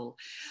model.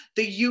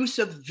 The use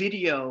of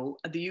video,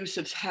 the use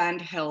of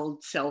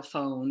handheld cell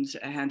phones,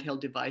 handheld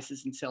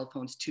devices and cell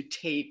phones to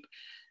tape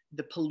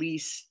the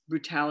police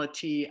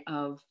brutality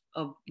of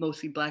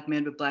mostly Black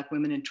men, but Black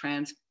women and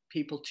trans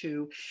people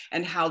too,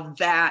 and how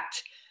that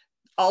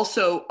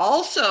also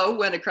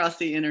went across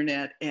the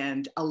internet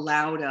and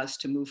allowed us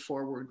to move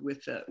forward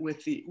with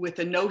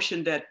the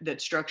notion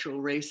that structural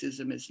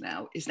racism is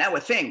now a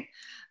thing,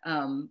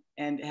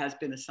 and has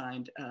been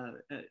assigned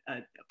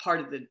a part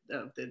of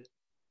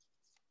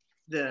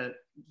the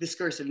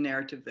discursive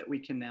narrative that we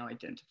can now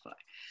identify.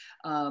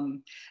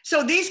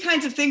 So these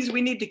kinds of things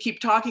we need to keep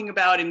talking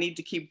about and need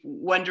to keep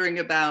wondering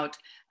about.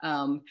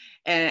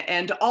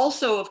 And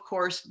also, of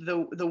course,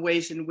 the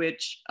ways in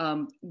which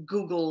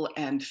Google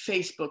and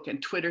Facebook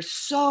and Twitter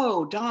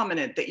so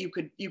dominant that you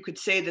could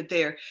say that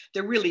they're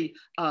really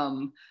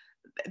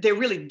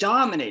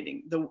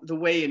dominating the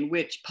way in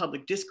which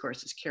public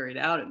discourse is carried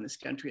out in this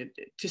country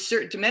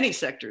to many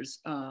sectors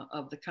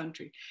of the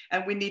country.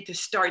 And we need to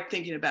start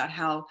thinking about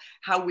how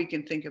we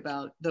can think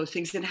about those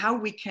things and how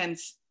we can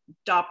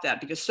stop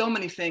that, because so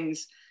many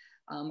things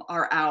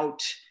are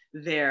out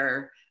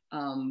there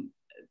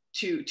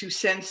to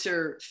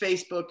censor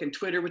Facebook and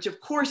Twitter, which of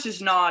course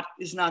is not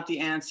the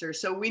answer.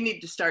 So we need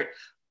to start,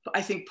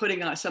 I think,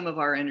 putting on some of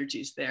our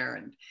energies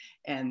there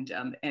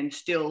and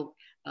still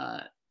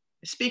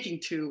speaking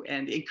to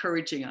and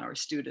encouraging our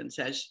students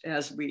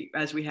as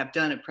we have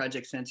done at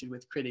Project Censored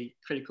with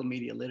critical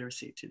media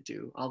literacy to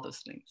do all those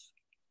things.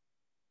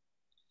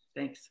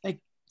 Thanks.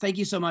 Thank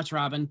you so much,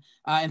 Robin.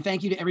 And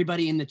thank you to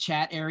everybody in the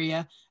chat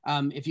area.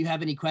 If you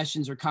have any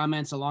questions or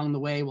comments along the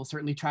way, we'll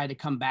certainly try to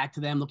come back to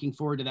them. Looking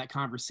forward to that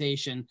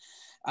conversation.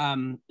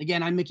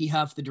 Again, I'm Mickey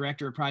Huff, the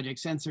director of Project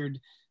Censored,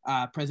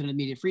 president of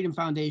Media Freedom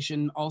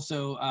Foundation.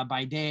 Also,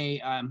 by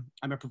day, I'm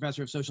a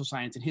professor of social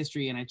science and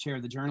history, and I chair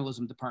the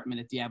journalism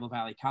department at Diablo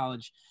Valley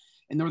College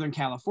in Northern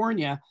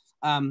California.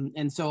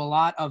 And so a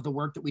lot of the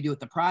work that we do at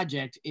the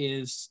project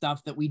is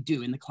stuff that we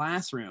do in the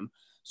classroom.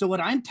 So what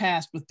I'm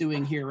tasked with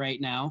doing here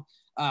right now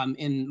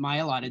in my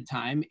allotted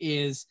time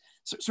is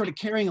sort of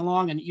carrying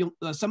along, and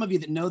some of you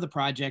that know the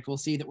project will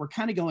see that we're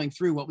kind of going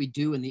through what we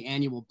do in the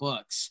annual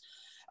books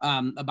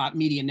about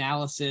media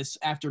analysis.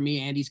 After me,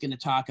 Andy's going to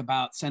talk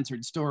about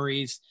censored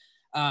stories.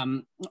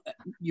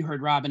 You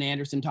heard Robin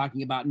Andersen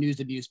talking about news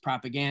abuse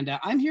propaganda.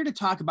 I'm here to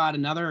talk about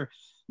another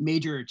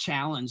major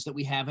challenge that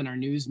we have in our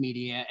news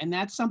media, and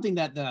that's something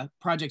that the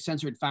Project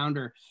Censored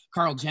founder,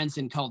 Carl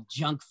Jensen, called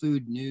junk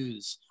food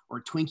news,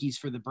 or Twinkies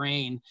for the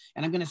brain.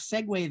 And I'm going to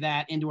segue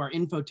that into our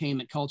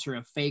infotainment culture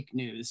of fake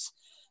news.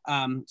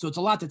 So it's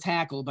a lot to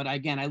tackle, but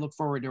again, I look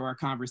forward to our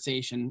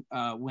conversation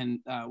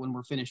when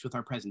we're finished with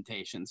our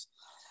presentations.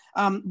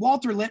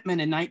 Walter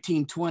Lippmann in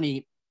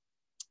 1920,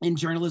 in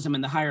Journalism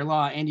and the Higher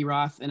Law, Andy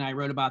Roth and I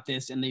wrote about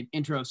this in the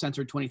intro of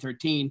Censored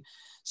 2013,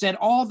 said,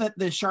 all that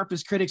the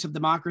sharpest critics of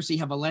democracy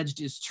have alleged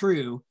is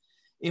true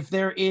if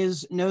there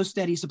is no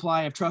steady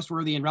supply of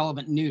trustworthy and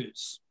relevant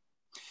news.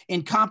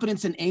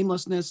 Incompetence and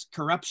aimlessness,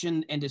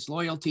 corruption and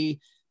disloyalty,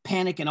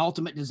 panic and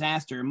ultimate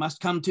disaster must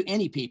come to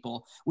any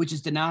people which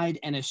is denied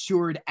an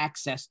assured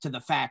access to the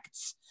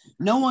facts.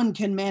 No one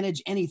can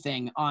manage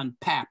anything on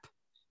pap,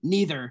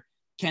 neither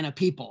can a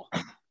people.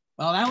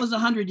 Well, that was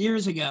 100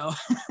 years ago.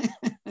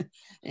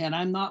 And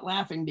I'm not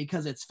laughing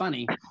because it's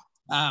funny.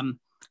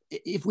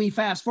 If we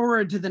fast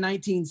forward to the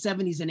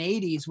 1970s and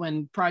 80s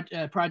when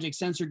Project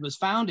Censored was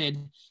founded,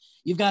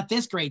 you've got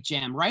this great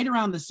gem. Right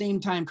around the same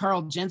time,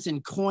 Carl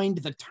Jensen coined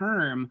the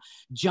term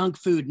junk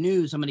food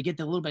news. I'm going to get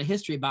to a little bit of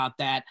history about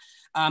that.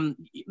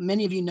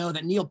 Many of you know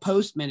that Neil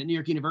Postman at New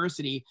York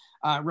University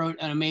wrote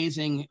an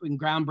amazing and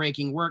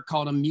groundbreaking work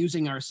called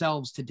Amusing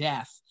Ourselves to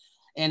Death.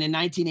 And in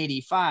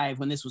 1985,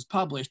 when this was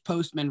published,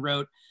 Postman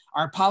wrote,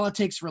 "Our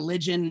politics,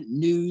 religion,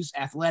 news,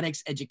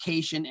 athletics,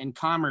 education, and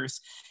commerce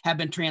have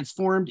been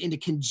transformed into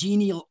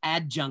congenial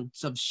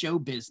adjuncts of show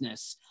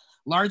business,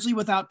 largely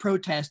without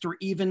protest or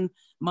even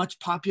much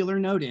popular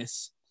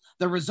notice.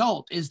 The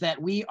result is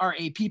that we are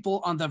a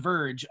people on the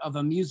verge of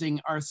amusing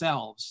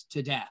ourselves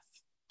to death."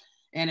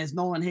 And as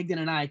Nolan Higdon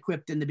and I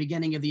quipped in the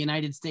beginning of the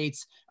United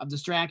States of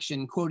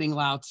Distraction, quoting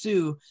Lao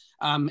Tzu,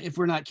 if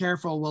we're not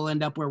careful, we'll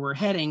end up where we're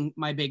heading.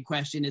 My big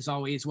question is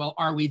always, well,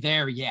 are we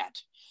there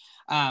yet?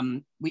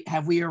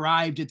 Have we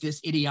arrived at this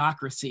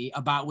idiocracy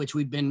about which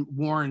we've been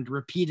warned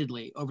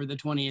repeatedly over the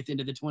 20th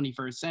into the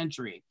 21st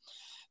century?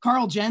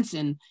 Carl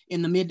Jensen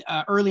in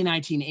the early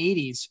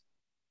 1980s,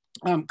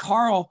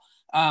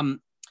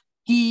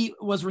 he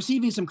was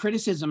receiving some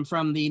criticism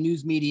from the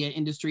news media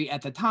industry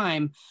at the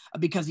time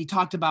because he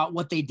talked about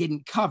what they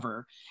didn't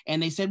cover.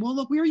 And they said, well,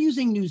 look, we were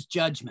using news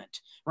judgment,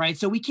 right?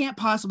 So we can't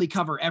possibly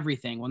cover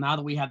everything. Well, now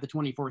that we have the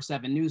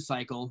 24/7 news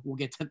cycle, we'll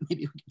get to,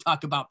 maybe we can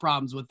talk about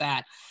problems with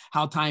that,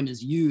 how time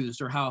is used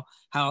or how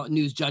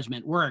news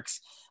judgment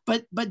works.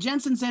 But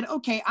Jensen said,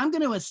 okay, I'm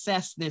going to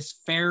assess this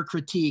fair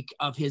critique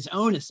of his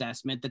own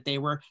assessment that they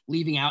were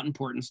leaving out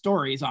important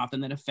stories, often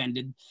that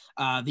offended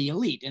the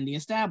elite and the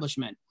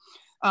establishment.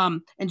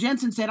 And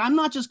Jensen said, I'm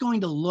not just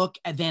going to look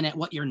at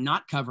what you're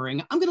not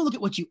covering. I'm going to look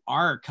at what you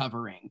are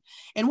covering.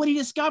 And what he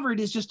discovered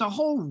is just a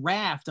whole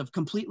raft of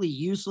completely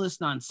useless,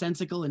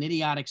 nonsensical, and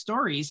idiotic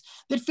stories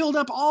that filled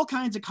up all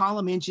kinds of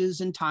column inches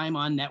and time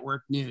on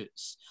network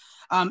news.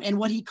 And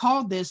what he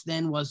called this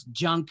then was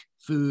junk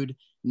food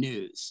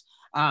news.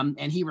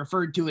 And he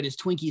referred to it as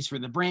Twinkies for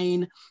the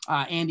brain.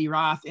 Andy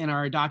Roth, in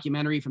our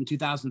documentary from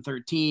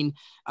 2013,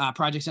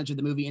 Project Censored,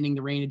 the movie Ending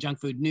the Reign of Junk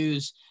Food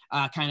News,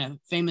 kind of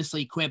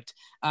famously quipped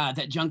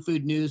that junk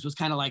food news was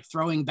kind of like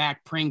throwing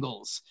back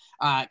Pringles,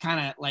 kind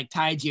of like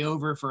tied you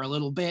over for a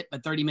little bit,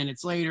 but 30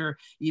 minutes later,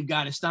 you've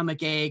got a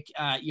stomach ache.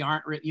 You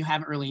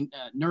haven't really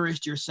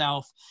nourished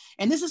yourself.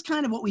 And this is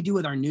kind of what we do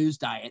with our news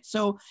diet.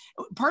 So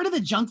part of the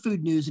junk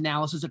food news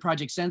analysis of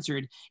Project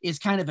Censored is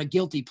kind of a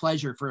guilty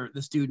pleasure for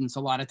the students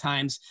a lot of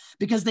times,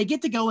 because they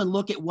get to go and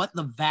look at what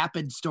the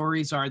vapid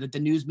stories are that the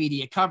news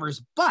media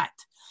covers, but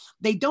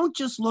they don't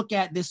just look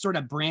at this sort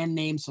of brand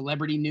name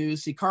celebrity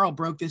news. See, Carl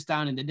broke this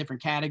down into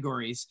different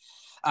categories.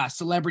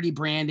 Celebrity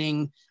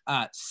branding,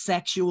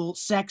 sex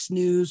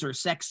news or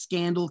sex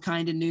scandal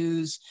kind of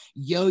news,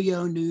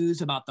 yo-yo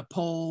news about the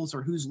polls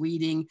or who's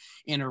leading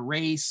in a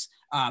race,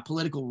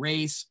 political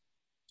race,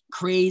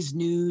 craze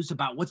news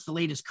about what's the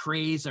latest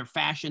craze or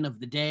fashion of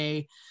the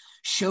day,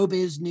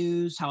 showbiz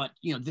news, how it,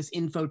 this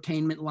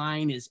infotainment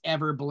line is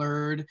ever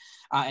blurred.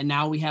 And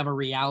now we have a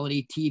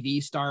reality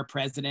TV star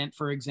president,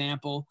 for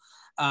example.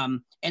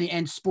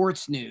 And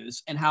sports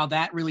news, and how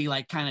that really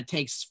like kind of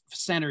takes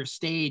center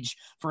stage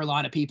for a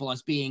lot of people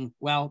as being,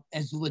 well,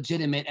 as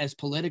legitimate as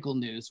political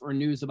news or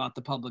news about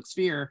the public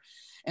sphere.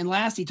 And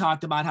last, he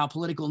talked about how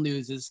political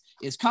news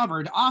is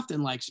covered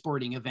often like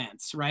sporting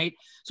events, right?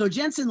 So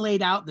Jensen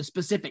laid out the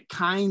specific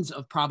kinds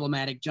of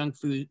problematic junk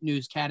food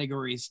news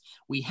categories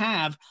we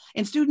have,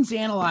 and students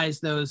analyze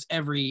those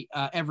every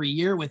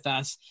year with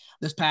us.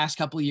 This past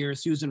couple of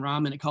years, Susan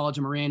Rahman at College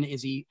of Marin,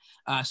 Izzy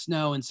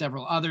Snow, and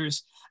several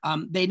others.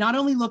 They not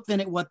only look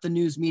then at what the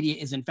news media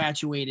is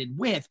infatuated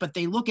with, but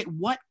they look at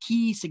what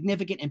key,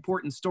 significant,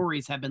 important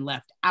stories have been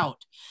left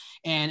out.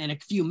 And in a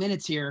few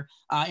minutes here,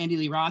 Andy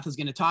Lee Roth is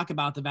going to talk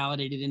about the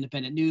validated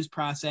independent news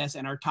process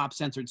and our top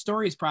censored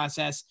stories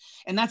process.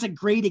 And that's a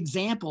great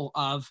example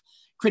of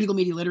critical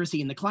media literacy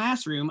in the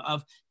classroom,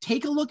 of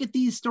take a look at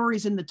these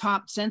stories in the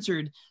top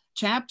censored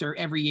chapter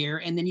every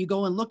year, and then you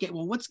go and look at,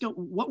 well,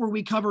 what were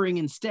we covering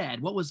instead?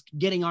 What was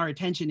getting our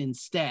attention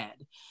instead?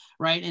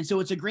 Right. And so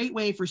it's a great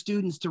way for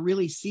students to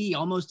really see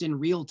almost in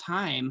real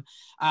time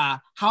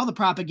how the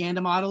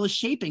propaganda model is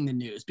shaping the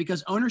news,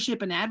 because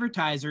ownership and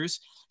advertisers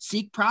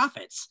seek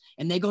profits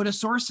and they go to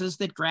sources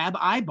that grab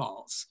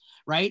eyeballs.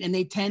 Right. And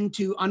they tend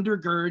to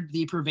undergird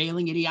the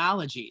prevailing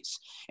ideologies.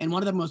 And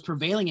one of the most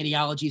prevailing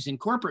ideologies in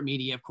corporate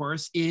media, of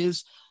course,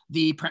 is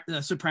the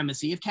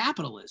supremacy of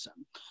capitalism.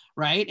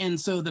 Right. And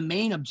so the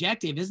main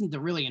objective isn't to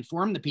really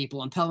inform the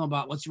people and tell them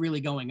about what's really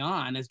going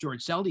on, as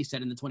George Seldy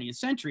said in the 20th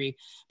century,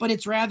 but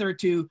it's rather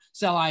to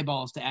sell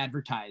eyeballs to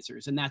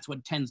advertisers. And that's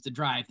what tends to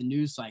drive the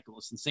news cycle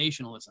of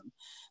sensationalism.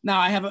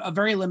 Now, I have a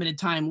very limited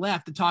time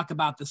left to talk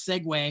about the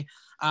segue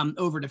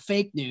over to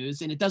fake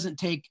news. And it doesn't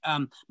take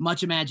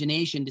much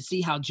imagination to see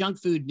how junk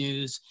food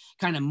news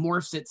kind of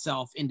morphs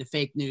itself into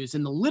fake news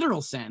in the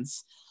literal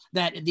sense,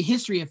 that the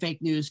history of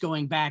fake news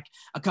going back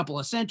a couple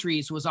of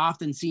centuries was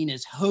often seen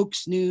as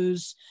hoax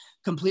news,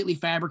 completely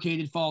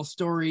fabricated false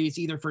stories,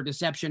 either for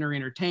deception or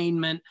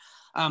entertainment.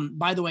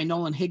 By the way,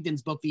 Nolan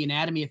Higdon's book, The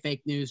Anatomy of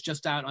Fake News,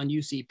 just out on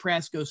UC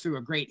Press, goes through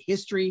a great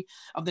history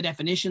of the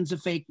definitions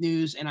of fake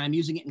news, and I'm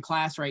using it in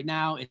class right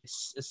now.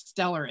 It's a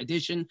stellar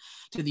addition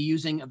to the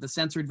using of the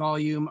Censored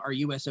volume, our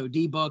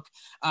USOD book,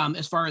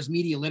 as far as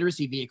media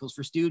literacy vehicles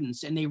for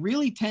students. And they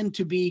really tend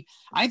to be,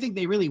 I think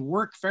they really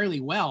work fairly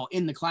well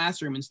in the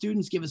classroom, and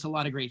students give us a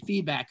lot of great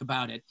feedback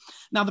about it.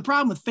 Now, the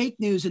problem with fake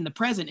news in the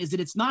present is that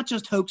it's not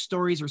just hoax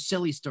stories or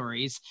silly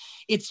stories,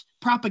 it's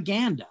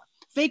propaganda.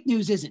 Fake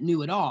news isn't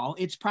new at all.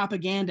 It's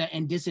propaganda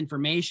and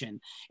disinformation.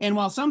 And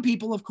while some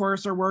people, of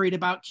course, are worried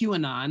about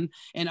QAnon,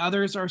 and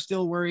others are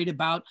still worried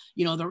about,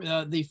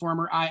 the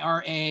former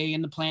IRA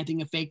and the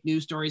planting of fake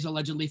news stories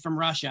allegedly from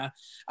Russia,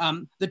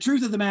 the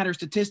truth of the matter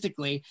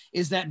statistically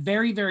is that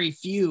very, very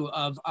few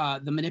of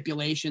the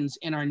manipulations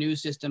in our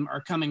news system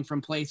are coming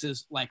from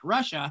places like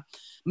Russia.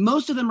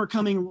 Most of them are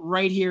coming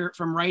right here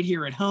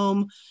at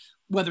home,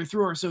 whether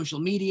through our social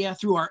media,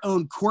 through our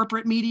own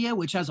corporate media,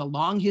 which has a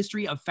long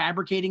history of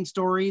fabricating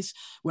stories,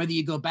 whether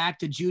you go back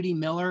to Judy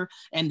Miller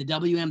and the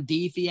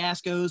WMD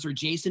fiascos, or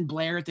Jason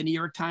Blair at the New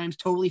York Times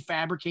totally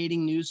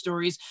fabricating news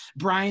stories,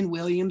 Brian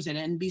Williams at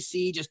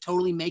NBC just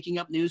totally making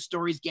up news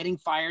stories, getting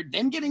fired,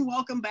 then getting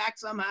welcomed back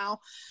somehow.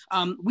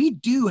 We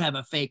do have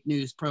a fake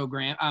news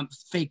problem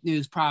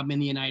in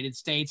the United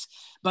States,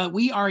 but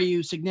we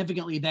argue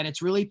significantly that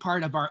it's really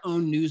part of our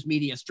own news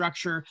media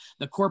structure,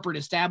 the corporate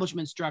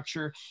establishment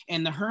structure,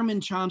 and the Herman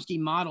Chomsky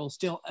model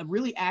still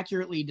really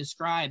accurately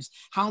describes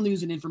how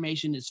news and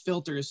information is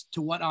filters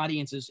to what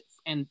audiences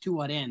and to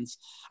what ends.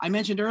 I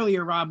mentioned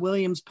earlier, Rob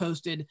Williams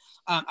posted,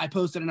 I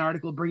posted an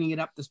article bringing it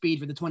up to speed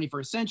for the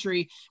 21st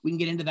century. We can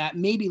get into that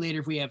maybe later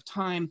if we have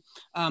time,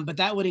 but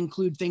that would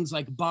include things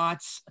like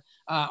bots,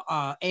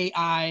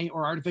 AI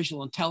or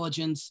artificial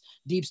intelligence,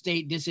 deep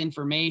state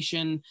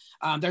disinformation.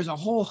 There's a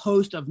whole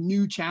host of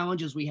new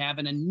challenges we have,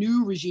 and a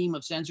new regime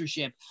of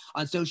censorship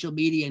on social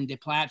media and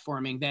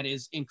deplatforming that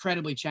is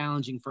incredibly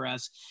challenging for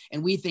us.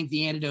 And we think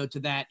the antidote to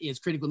that is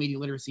critical media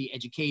literacy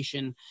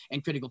education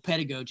and critical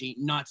pedagogy,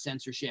 not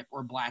censorship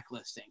or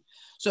blacklisting.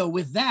 So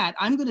with that,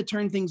 I'm going to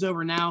turn things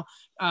over now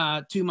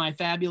to my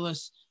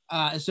fabulous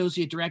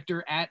associate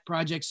director at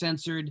Project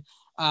Censored,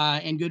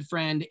 and good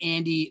friend,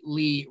 Andy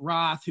Lee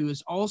Roth, who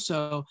is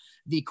also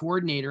the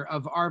coordinator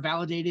of our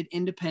validated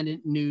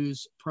independent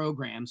news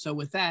program. So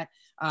with that,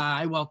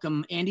 I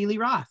welcome Andy Lee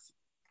Roth.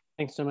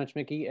 Thanks so much,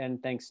 Mickey.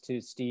 And thanks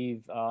to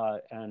Steve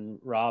and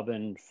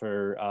Robin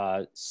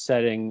for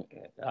setting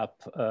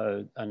up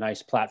a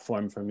nice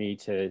platform for me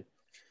to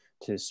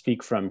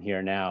speak from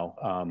here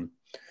now.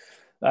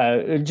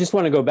 I just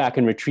want to go back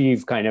and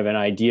retrieve kind of an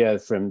idea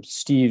from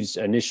Steve's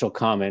initial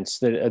comments.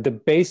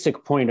 The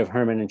basic point of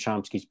Herman and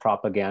Chomsky's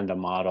propaganda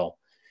model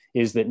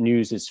is that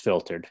news is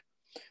filtered,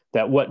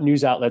 that what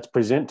news outlets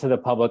present to the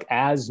public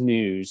as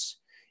news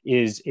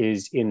is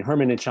in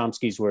Herman and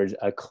Chomsky's words,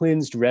 a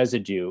cleansed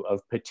residue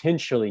of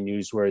potentially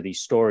newsworthy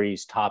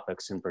stories,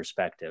 topics, and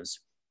perspectives.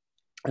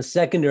 A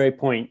secondary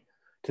point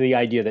to the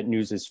idea that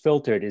news is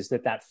filtered is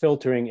that that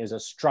filtering is a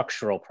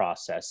structural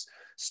process.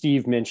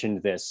 Steve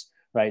mentioned this,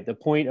 right? The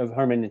point of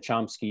Herman and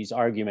Chomsky's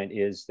argument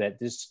is that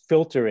this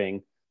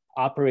filtering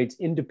operates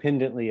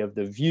independently of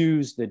the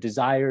views, the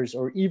desires,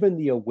 or even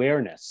the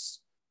awareness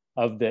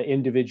of the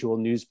individual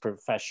news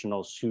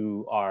professionals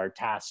who are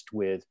tasked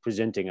with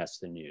presenting us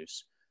the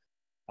news.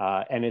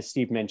 And as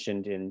Steve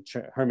mentioned in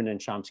Herman and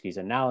Chomsky's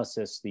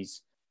analysis,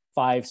 these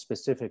 5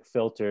 specific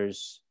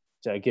filters,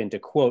 to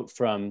quote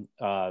from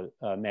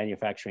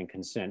Manufacturing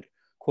Consent,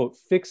 quote,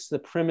 fix the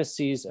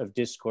premises of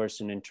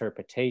discourse and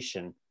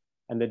interpretation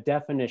and the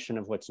definition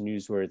of what's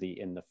newsworthy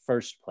in the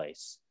first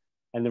place.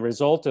 And the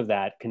result of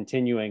that,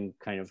 continuing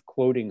kind of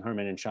quoting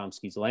Herman and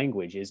Chomsky's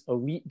language, is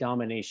elite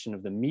domination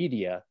of the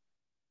media.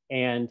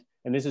 And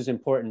this is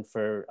important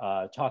for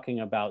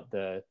talking about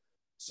the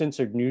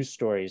censored news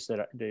stories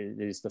that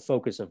is the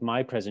focus of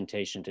my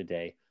presentation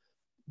today,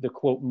 the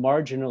quote,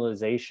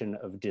 marginalization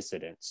of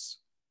dissidents,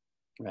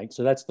 right?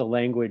 So that's the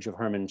language of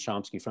Herman and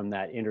Chomsky from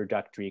that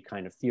introductory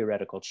kind of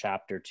theoretical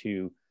chapter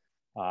to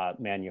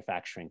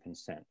Manufacturing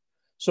Consent.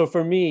 So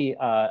for me,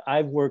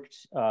 I've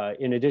worked,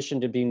 in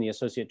addition to being the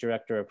associate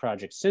director of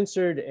Project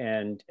Censored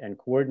and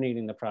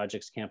coordinating the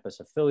project's campus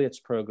affiliates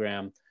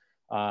program,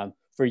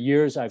 for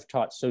years I've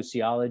taught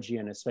sociology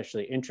and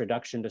especially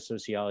introduction to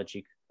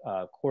sociology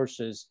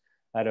courses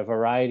at a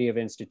variety of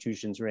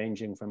institutions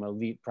ranging from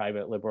elite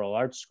private liberal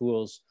arts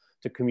schools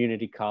to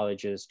community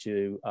colleges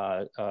to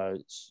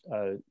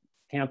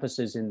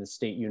campuses in the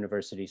state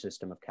university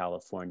system of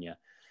California.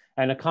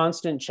 And a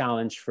constant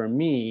challenge for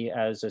me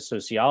as a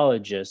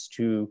sociologist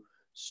who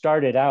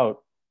started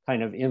out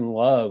kind of in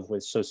love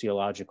with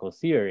sociological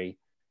theory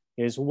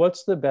is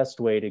what's the best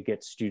way to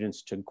get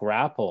students to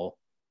grapple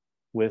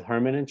with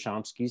Herman and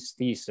Chomsky's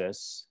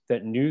thesis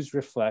that news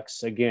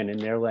reflects, again, in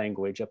their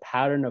language, a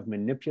pattern of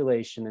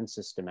manipulation and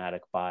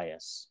systematic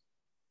bias.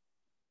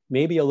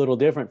 Maybe a little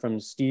different from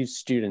Steve's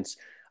students.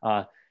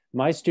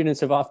 My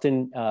students have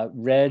often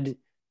read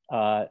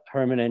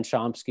Herman and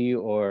Chomsky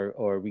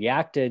or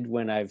reacted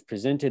when I've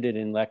presented it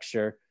in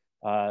lecture,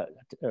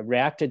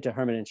 reacted to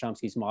Herman and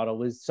Chomsky's model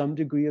with some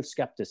degree of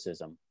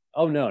skepticism.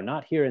 Oh no,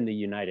 not here in the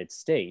United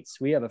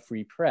States. We have a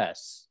free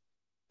press.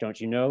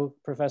 Don't you know,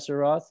 Professor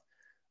Roth?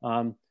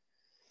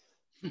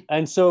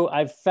 And so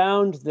I've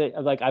found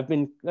that, like, I've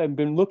been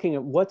looking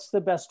at what's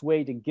the best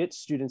way to get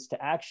students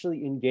to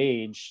actually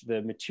engage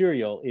the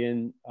material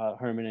in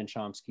Herman and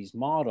Chomsky's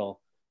model.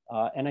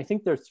 And I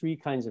think there are 3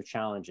 kinds of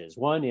challenges.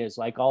 One is,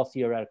 like all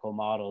theoretical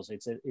models,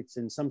 it's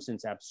in some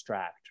sense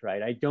abstract,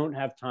 right? I don't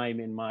have time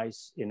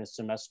in a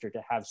semester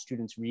to have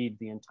students read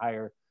the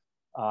entire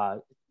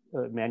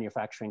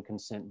Manufacturing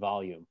Consent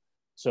volume.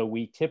 So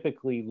we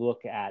typically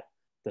look at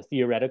the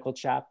theoretical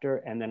chapter,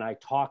 and then I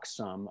talk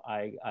some.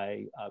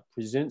 I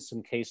present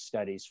some case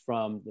studies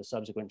from the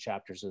subsequent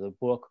chapters of the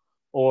book,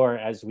 or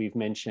as we've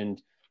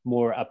mentioned,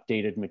 more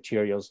updated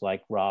materials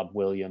like Rob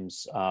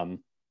Williams'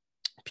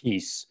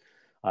 piece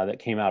that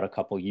came out a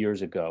couple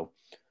years ago.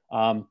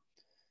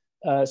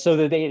 So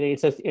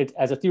that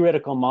as a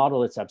theoretical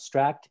model, it's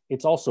abstract.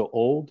 It's also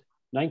old.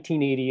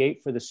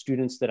 1988 for the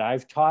students that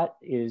I've taught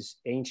is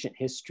ancient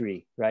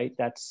history, right?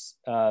 That's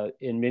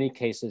in many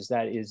cases,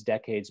 that is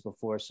decades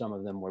before some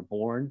of them were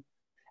born.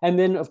 And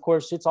then of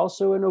course, it's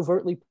also an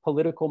overtly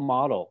political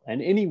model.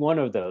 And any one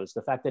of those,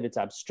 the fact that it's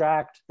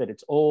abstract, that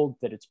it's old,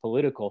 that it's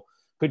political,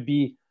 could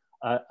be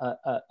a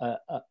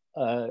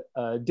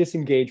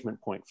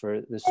disengagement point for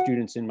the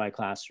students in my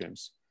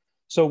classrooms.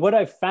 So what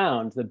I've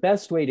found, the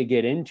best way to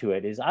get into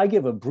it is I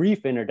give a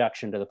brief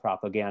introduction to the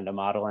propaganda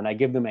model, and I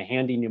give them a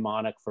handy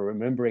mnemonic for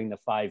remembering the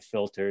 5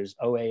 filters,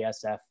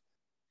 OASF,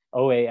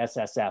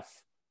 OASSF,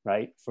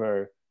 right?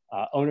 For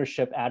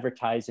ownership,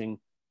 advertising,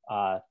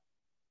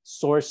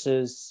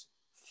 sources,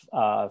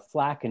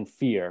 flack, and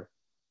fear.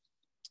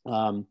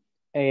 And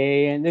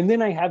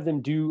then I have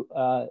them do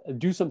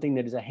something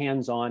that is a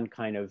hands-on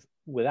kind of,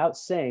 without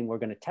saying we're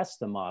going to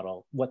test the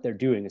model, what they're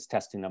doing is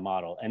testing the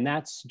model. And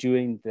that's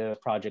doing the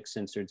Project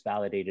Censored's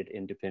validated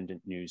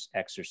independent news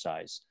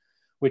exercise,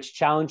 which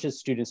challenges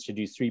students to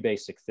do 3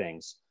 basic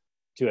things: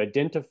 to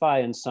identify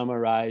and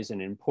summarize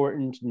an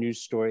important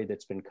news story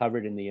that's been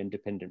covered in the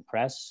independent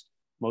press.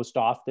 Most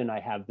often I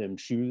have them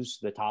choose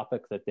the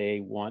topic that they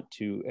want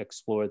to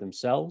explore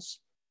themselves.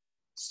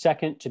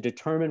 Second, to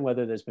determine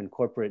whether there's been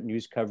corporate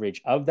news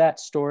coverage of that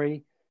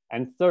story.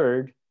 And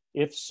third,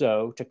 if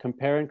so, to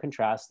compare and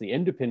contrast the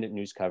independent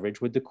news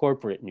coverage with the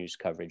corporate news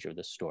coverage of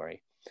the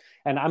story.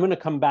 And I'm going to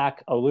come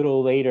back a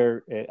little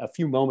later, a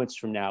few moments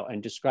from now,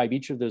 and describe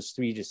each of those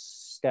 3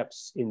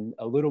 steps in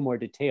a little more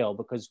detail,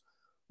 because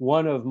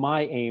one of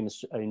my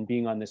aims in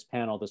being on this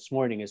panel this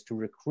morning is to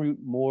recruit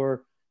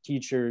more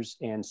teachers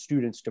and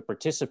students to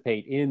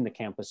participate in the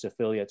campus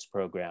affiliates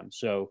program.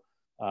 So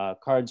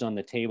cards on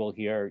the table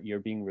here, you're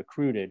being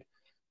recruited.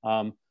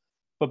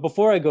 But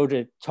before I go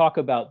to talk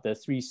about the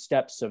 3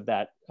 steps of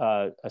that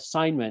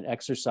assignment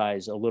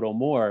exercise a little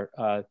more,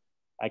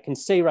 I can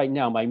say right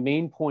now, my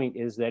main point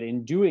is that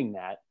in doing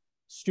that,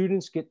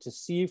 students get to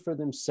see for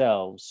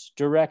themselves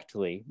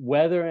directly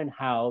whether and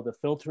how the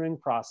filtering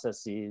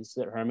processes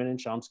that Herman and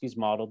Chomsky's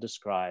model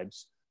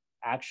describes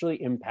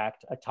actually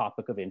impact a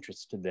topic of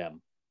interest to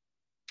them.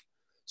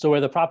 So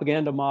where the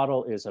propaganda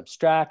model is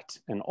abstract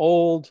and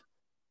old,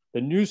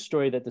 the news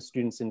story that the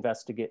students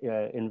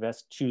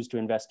choose to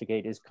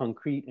investigate is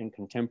concrete and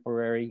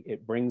contemporary.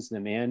 It brings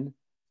them in.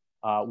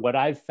 What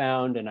I've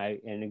found,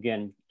 and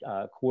again,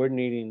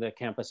 coordinating the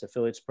campus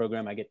affiliates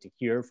program, I get to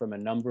hear from a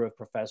number of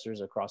professors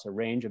across a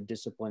range of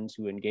disciplines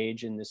who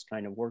engage in this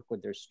kind of work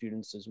with their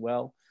students as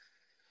well.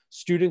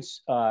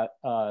 Students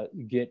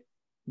get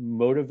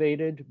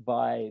motivated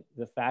by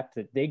the fact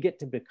that they get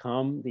to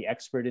become the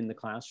expert in the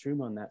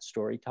classroom on that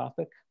story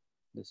topic.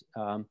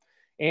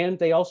 And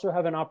they also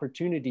have an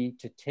opportunity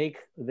to take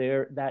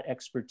that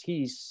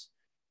expertise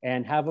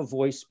and have a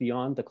voice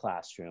beyond the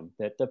classroom,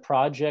 that the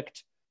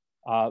project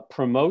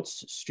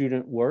promotes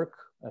student work,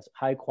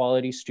 high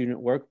quality student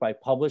work, by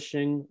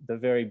publishing the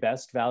very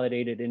best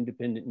validated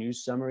independent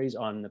news summaries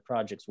on the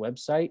project's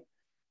website.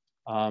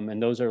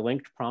 And those are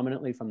linked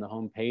prominently from the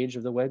homepage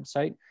of the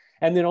website.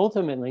 And then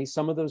ultimately,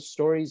 some of those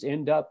stories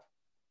end up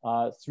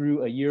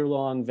through a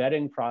year-long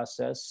vetting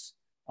process,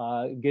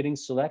 getting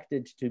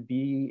selected to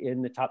be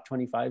in the top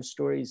 25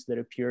 stories that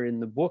appear in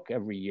the book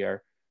every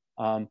year.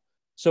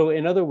 So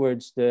in other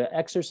words, the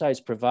exercise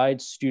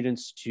provides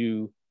students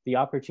the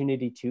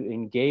opportunity to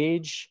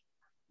engage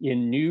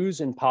in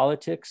news and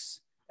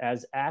politics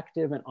as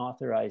active and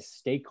authorized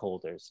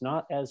stakeholders,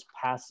 not as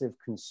passive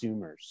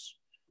consumers.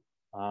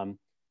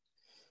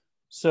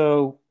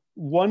 So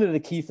one of the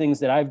key things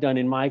that I've done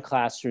in my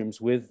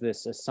classrooms with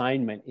this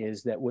assignment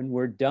is that when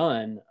we're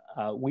done,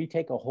 we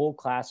take a whole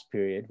class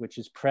period, which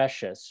is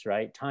precious,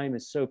 right? Time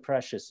is so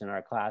precious in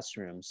our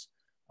classrooms.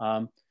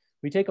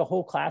 We take a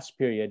whole class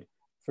period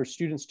for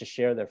students to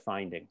share their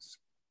findings.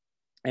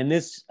 And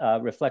this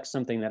reflects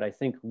something that I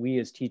think we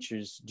as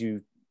teachers do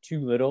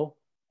too little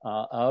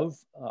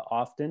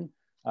often.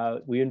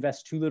 We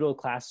invest too little of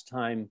the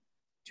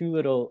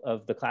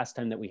class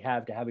time that we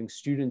have to having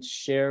students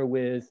share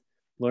with,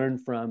 learn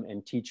from,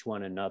 and teach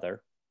one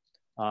another.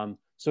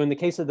 So in the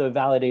case of the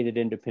validated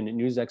independent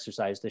news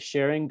exercise, the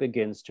sharing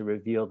begins to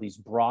reveal these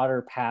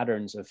broader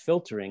patterns of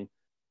filtering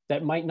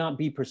that might not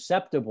be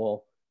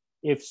perceptible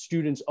if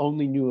students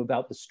only knew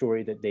about the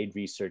story that they'd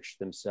researched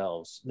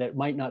themselves, that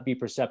might not be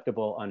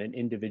perceptible on an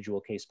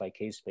individual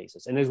case-by-case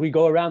basis. And as we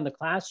go around the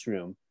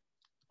classroom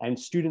and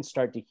students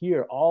start to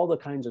hear all the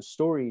kinds of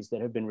stories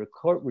that have been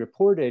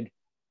reported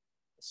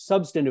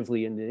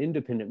substantively in the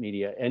independent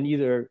media and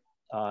either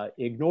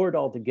ignored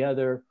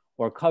altogether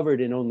or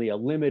covered in only a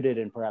limited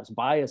and perhaps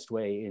biased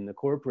way in the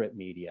corporate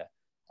media,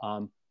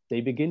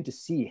 they begin to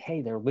see,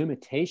 hey, there are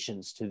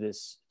limitations to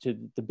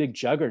the big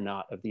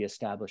juggernaut of the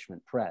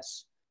establishment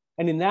press.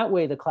 And in that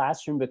way, the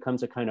classroom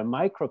becomes a kind of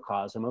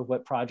microcosm of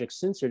what Project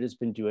Censored has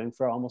been doing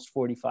for almost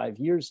 45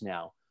 years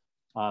now.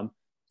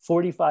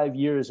 45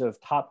 years of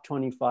top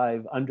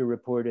 25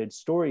 underreported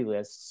story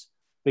lists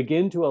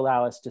begin to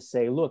allow us to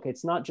say, look,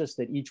 it's not just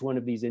that each one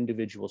of these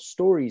individual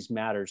stories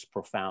matters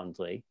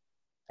profoundly,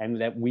 and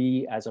that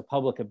we as a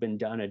public have been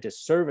done a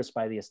disservice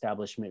by the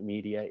establishment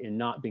media in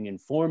not being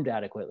informed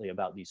adequately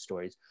about these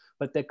stories,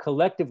 but that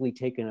collectively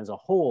taken as a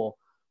whole,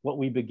 what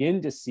we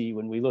begin to see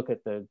when we look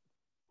at the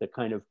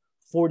kind of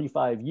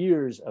 45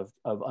 years of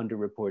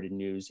underreported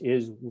news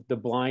is the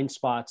blind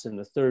spots and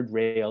the third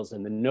rails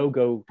and the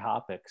no-go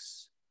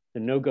topics, the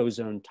no-go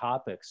zone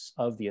topics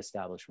of the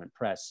establishment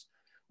press,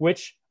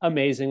 which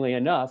amazingly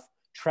enough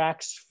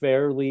tracks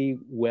fairly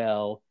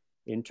well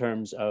in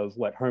terms of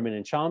what Herman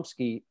and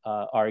Chomsky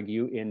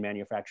argue in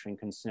Manufacturing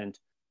Consent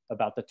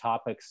about the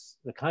topics,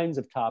 the kinds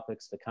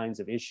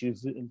of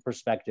issues and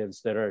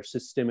perspectives that are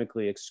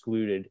systemically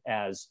excluded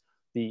as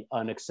the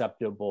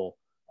unacceptable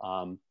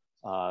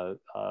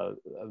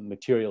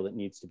material that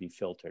needs to be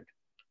filtered.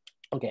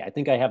 Okay, I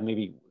think I have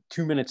maybe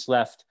 2 minutes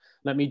left.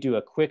 Let me do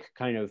a quick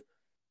kind of,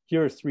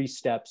 here are 3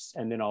 steps,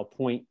 and then I'll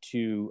point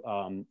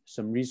to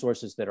some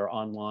resources that are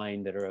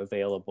online that are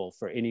available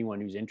for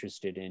anyone who's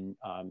interested in,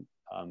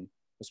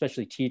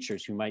 especially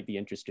teachers who might be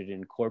interested in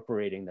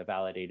incorporating the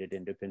validated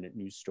independent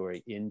news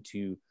story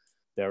into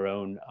their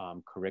own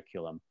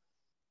curriculum.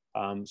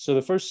 So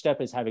the first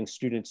step is having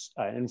students,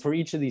 and for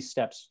each of these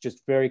steps,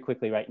 just very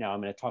quickly right now,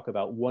 I'm going to talk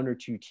about 1 or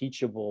 2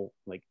 teachable,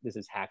 like this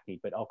is hackneyed,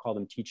 but I'll call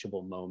them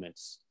teachable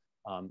moments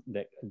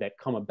that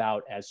come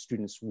about as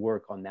students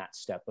work on that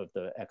step of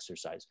the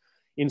exercise.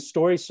 In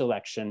story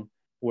selection,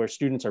 where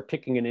students are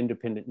picking an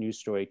independent news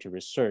story to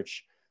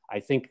research,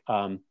 I think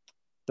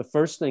the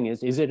first thing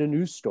is it a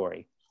news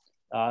story?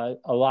 A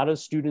lot of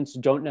students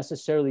don't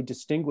necessarily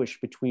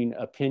distinguish between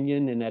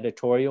opinion and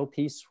editorial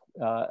piece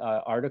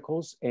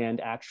articles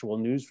and actual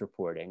news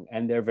reporting.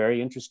 And they're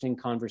very interesting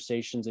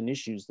conversations and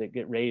issues that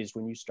get raised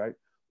when you start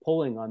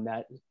pulling on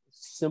that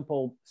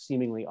simple,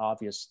 seemingly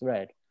obvious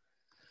thread.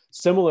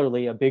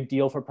 Similarly, a big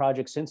deal for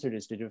Project Censored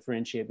is to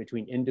differentiate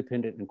between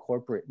independent and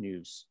corporate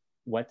news.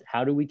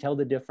 How do we tell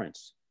the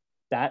difference?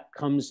 That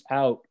comes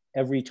out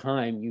every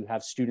time you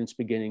have students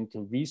beginning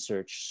to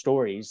research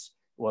stories.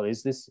 Well,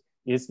 is this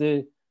Is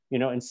the, you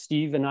know, and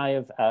Steve and I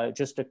have,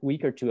 just a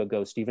week or two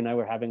ago, Steve and I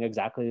were having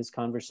exactly this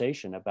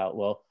conversation about,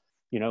 well,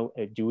 you know,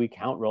 do we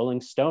count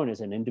Rolling Stone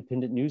as an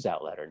independent news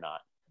outlet or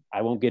not?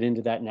 I won't get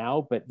into that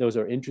now, but those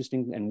are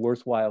interesting and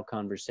worthwhile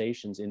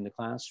conversations in the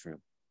classroom.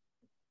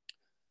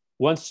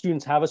 Once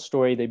students have a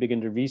story, they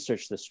begin to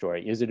research the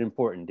story. Is it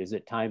important? Is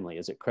it timely?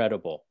 Is it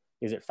credible?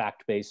 Is it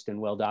fact-based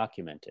and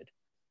well-documented?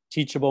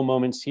 Teachable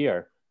moments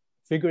here,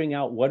 figuring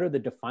out what are the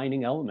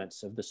defining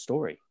elements of the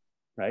story,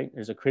 right?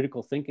 There's a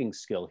critical thinking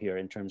skill here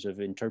in terms of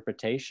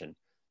interpretation.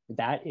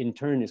 That in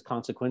turn is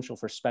consequential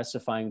for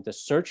specifying the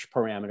search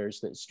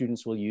parameters that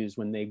students will use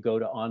when they go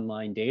to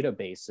online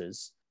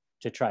databases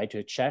to try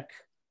to check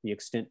the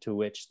extent to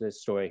which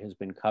this story has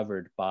been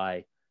covered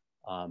by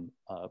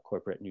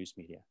corporate news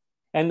media.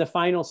 And the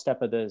final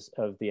step of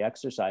the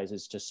exercise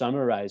is to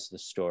summarize the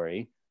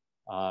story.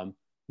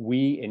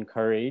 We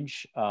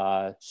encourage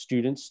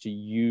students to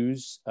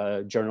use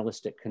a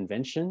journalistic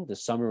convention, the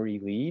summary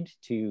lead,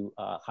 to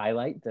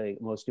highlight the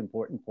most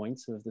important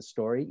points of the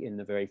story in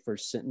the very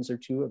first sentence or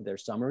two of their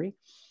summary.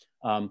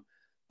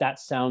 That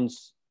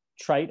sounds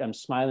trite, I'm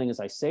smiling as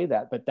I say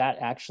that, but that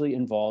actually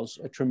involves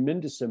a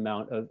tremendous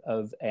amount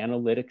of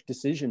analytic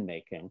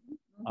decision-making.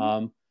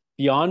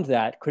 Beyond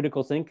that,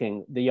 critical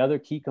thinking, the other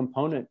key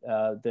component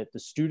that the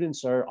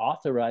students are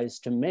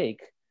authorized to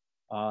make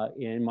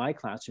in my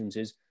classrooms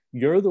is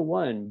you're the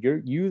one,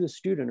 you the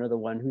student are the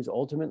one who's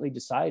ultimately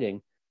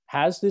deciding,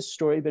 has this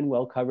story been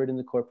well covered in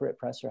the corporate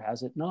press or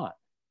has it not?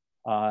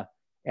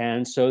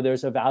 And so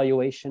there's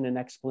evaluation and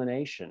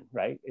explanation,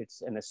 right?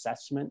 It's an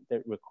assessment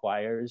that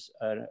requires,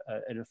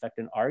 in effect,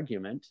 an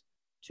argument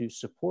to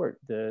support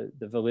the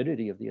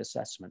validity of the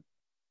assessment.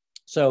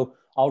 So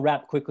I'll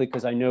wrap quickly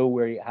because I know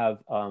we have,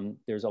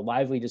 there's a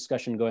lively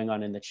discussion going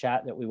on in the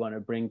chat that we want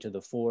to bring to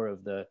the fore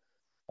of the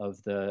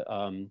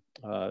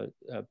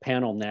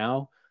panel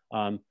now.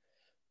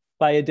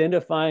 By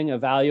identifying,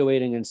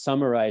 evaluating, and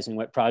summarizing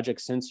what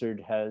Project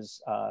Censored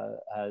has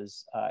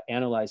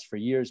analyzed for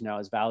years now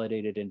as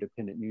validated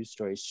independent news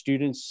stories,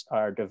 students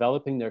are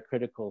developing their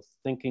critical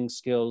thinking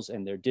skills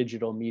and their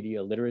digital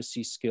media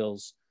literacy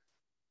skills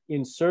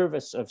in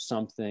service of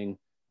something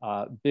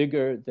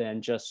bigger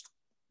than just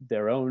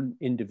their own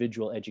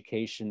individual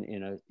education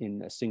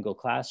in a single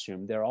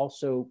classroom. They're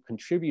also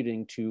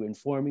contributing to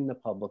informing the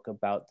public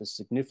about the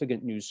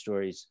significant news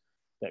stories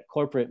that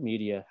corporate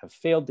media have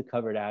failed to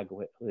cover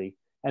adequately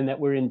and that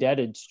we're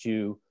indebted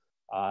to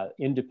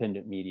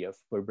independent media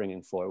for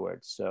bringing forward.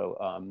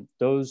 So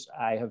those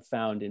I have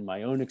found in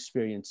my own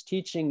experience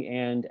teaching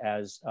and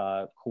as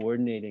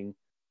coordinating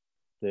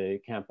the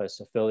campus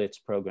affiliates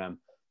program,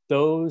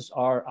 those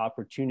are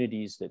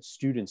opportunities that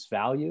students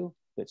value,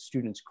 that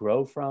students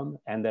grow from,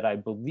 and that I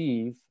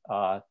believe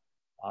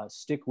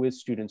stick with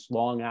students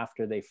long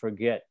after they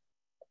forget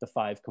the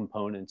 5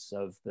 components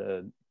of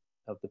the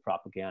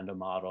propaganda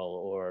model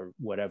or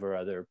whatever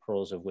other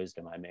pearls of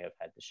wisdom I may have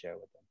had to share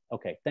with them.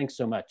 Okay, thanks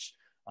so much.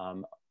 I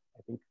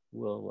think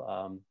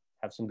we'll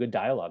have some good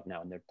dialogue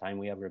now in the time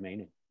we have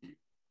remaining.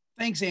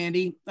 Thanks,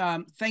 Andy.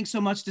 Thanks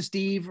so much to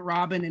Steve,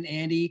 Robin, and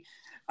Andy.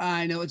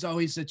 I know it's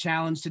always a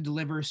challenge to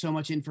deliver so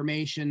much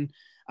information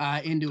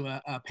into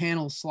a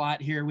panel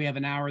slot here. We have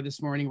an hour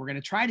this morning. We're going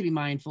to try to be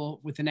mindful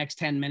with the next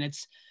 10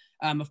 minutes.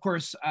 Of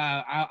course,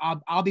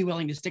 I'll be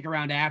willing to stick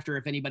around after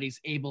if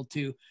anybody's able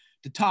to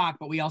talk,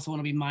 but we also want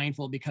to be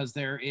mindful because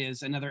there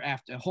is a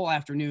whole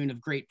afternoon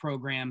of great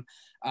program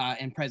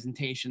and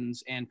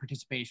presentations and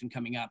participation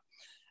coming up.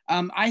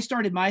 I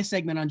started my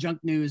segment on Junk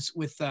News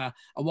with a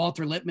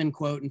Walter Lippmann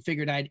quote and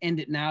figured I'd end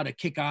it now to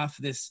kick off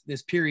this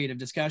period of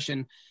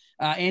discussion.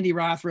 Andy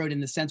Roth wrote in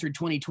the Censored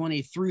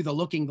 2020 Through the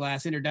Looking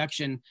Glass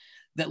introduction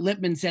that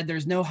Lippmann said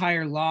there's no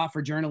higher law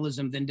for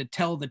journalism than to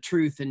tell the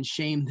truth and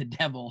shame the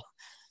devil.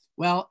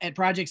 Well, at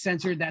Project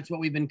Censored, that's what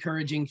we've been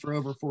encouraging for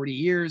over 40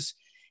 years.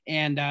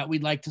 And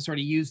we'd like to sort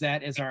of use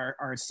that as our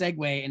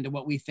segue into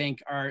what we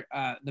think are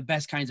the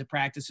best kinds of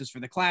practices for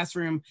the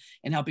classroom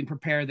and helping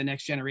prepare the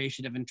next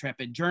generation of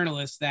intrepid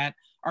journalists that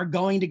are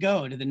going to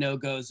go to the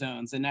no-go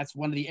zones. And that's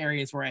one of the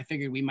areas where I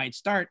figured we might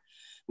start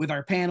with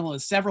our panel,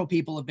 as several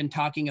people have been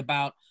talking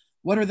about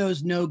what are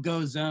those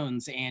no-go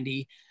zones,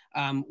 Andy?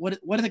 What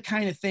are the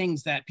kind of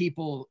things that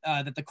people,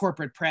 that the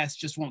corporate press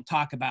just won't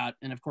talk about?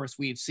 And of course,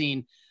 we've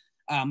seen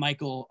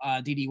Michael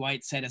D.D.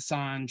 White said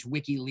Assange,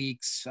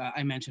 WikiLeaks.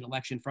 I mentioned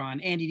election fraud.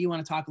 Andy, do you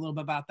want to talk a little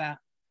bit about that?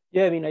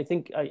 Yeah, I mean, I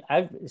think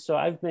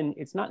I've been,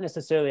 it's not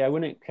necessarily, I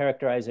wouldn't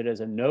characterize it as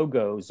a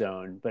no-go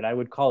zone, but I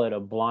would call it a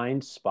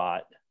blind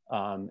spot,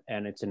 and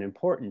it's an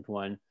important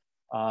one.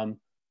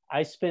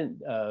 I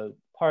spent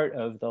part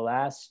of the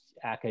last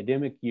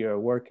academic year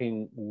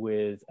working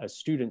with a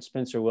student,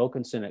 Spencer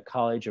Wilkinson at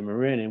College of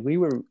Marin, and we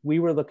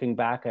were looking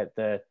back at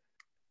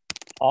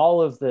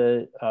all of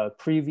the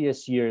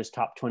previous year's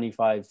top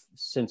 25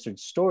 censored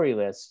story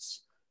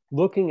lists,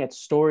 looking at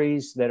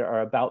stories that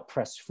are about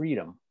press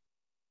freedom.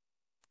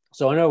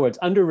 So in other words,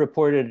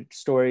 underreported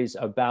stories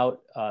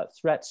about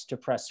threats to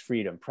press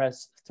freedom,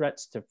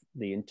 threats to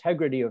the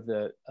integrity of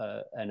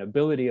and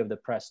ability of the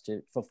press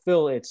to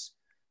fulfill its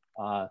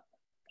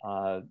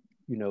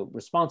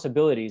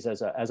responsibilities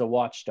as a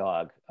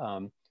watchdog.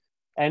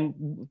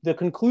 And the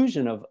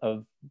conclusion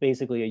of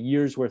basically a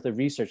year's worth of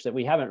research that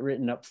we haven't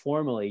written up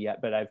formally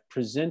yet, but I've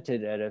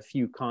presented at a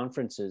few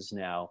conferences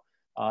now,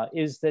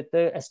 is that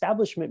the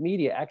establishment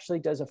media actually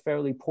does a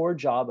fairly poor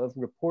job of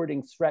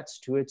reporting threats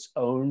to its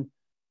own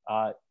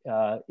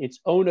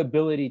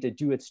ability to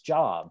do its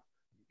job.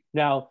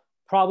 Now,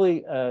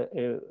 probably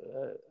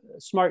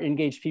smart,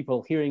 engaged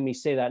people hearing me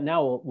say that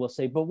now will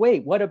say, but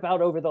wait, what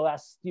about over the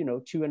last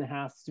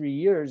 2.5, 3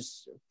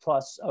 years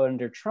plus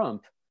under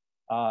Trump?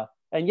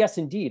 And yes,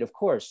 indeed, of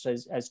course,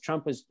 as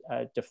Trump has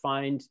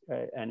defined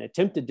and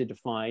attempted to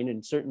define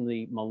and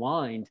certainly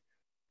maligned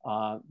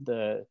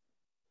the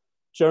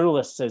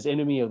journalists as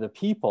enemy of the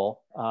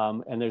people,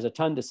 and there's a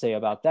ton to say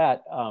about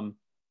that,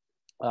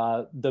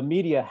 the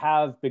media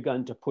have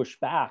begun to push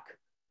back.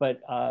 But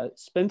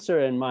Spencer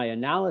and my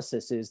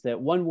analysis is that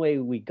one way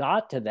we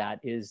got to that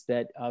is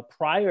that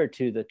prior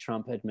to the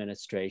Trump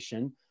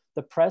administration,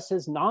 the press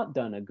has not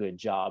done a good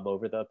job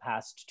over the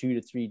past 2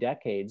 to 3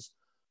 decades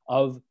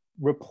of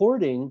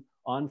reporting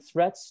on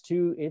threats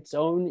to its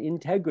own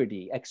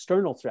integrity,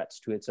 external threats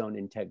to its own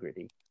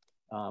integrity.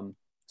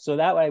 So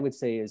that I would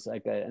say is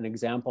like an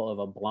example of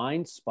a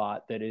blind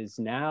spot that is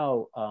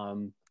now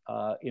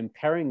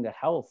impairing the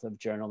health of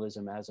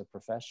journalism as a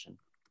profession.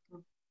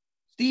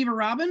 Steve or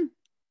Robin?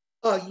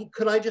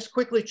 Could I just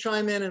quickly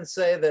chime in and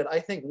say that I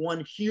think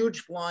one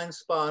huge blind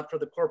spot for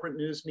the corporate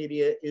news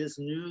media is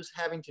news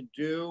having to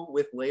do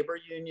with labor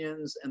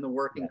unions and the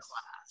working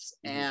class.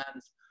 And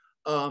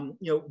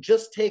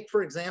just take,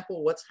 for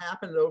example, what's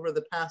happened over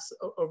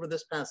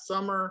this past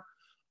summer.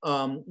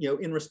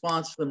 In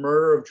response to the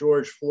murder of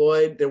George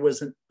Floyd, there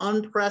was an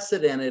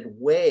unprecedented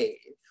wave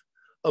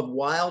of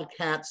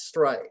wildcat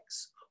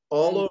strikes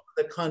all over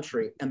the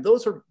country. And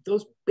those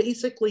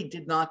basically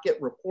did not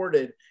get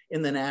reported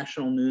in the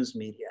national news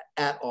media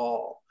at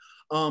all.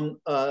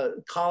 A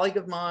colleague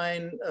of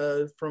mine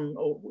from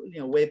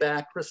way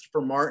back,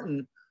 Christopher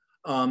Martin,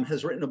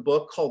 has written a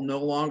book called No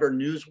Longer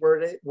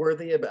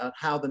Newsworthy about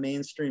how the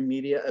mainstream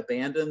media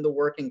abandoned the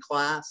working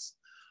class.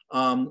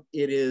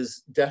 It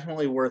is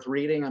definitely worth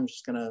reading. I'm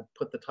just gonna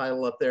put the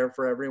title up there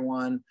for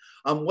everyone.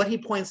 What he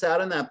points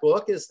out in that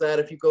book is that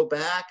if you go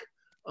back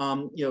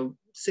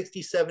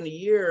 60, 70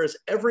 years,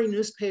 every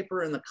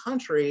newspaper in the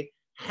country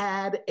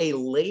had a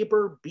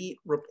labor beat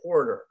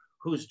reporter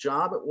whose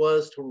job it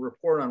was to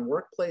report on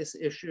workplace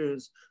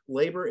issues,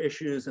 labor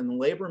issues, and the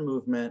labor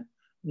movement.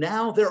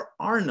 Now there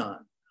are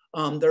none.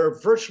 There are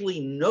virtually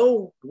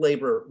no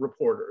labor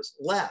reporters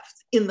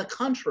left in the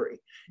country.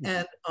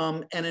 And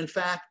in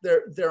fact,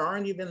 there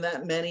aren't even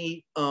that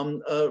many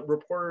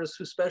reporters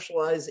who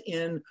specialize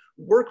in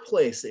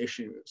workplace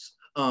issues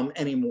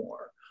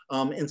anymore.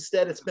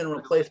 Instead, it's been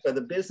replaced by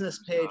the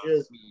business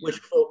pages, which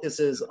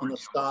focuses on the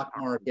stock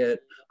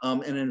market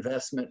and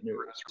investment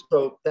news.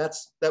 So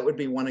that would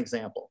be one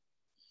example.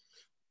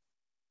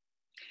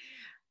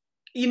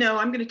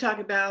 I'm going to talk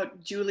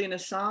about Julian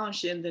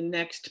Assange in the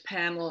next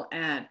panel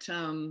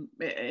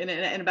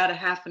in about a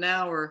half an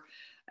hour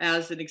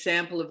as an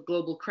example of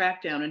global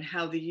crackdown and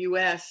how the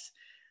US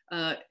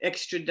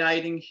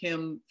extraditing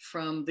him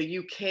from the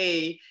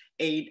UK,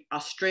 an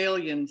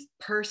Australian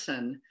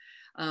person,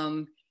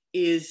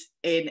 is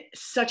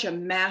such a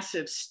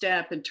massive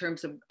step in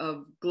terms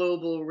of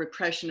global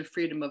repression of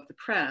freedom of the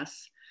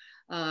press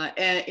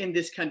and in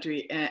this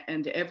country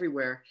and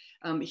everywhere.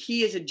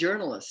 He is a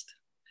journalist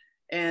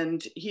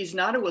and he's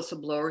not a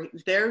whistleblower.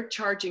 They're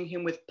charging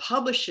him with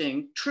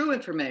publishing true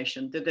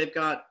information that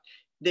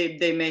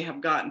they may have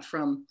gotten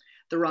from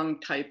the wrong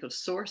type of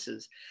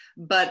sources.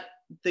 But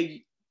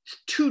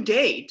to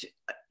date,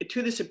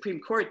 to the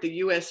Supreme Court, the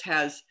US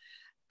has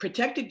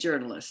protected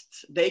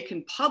journalists. They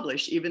can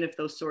publish even if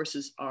those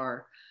sources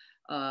are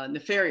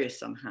nefarious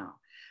somehow.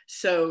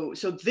 So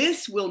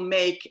this will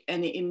make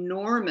an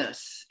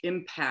enormous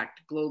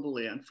impact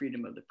globally on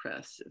freedom of the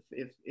press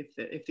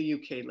if the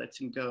UK lets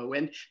him go,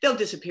 and they'll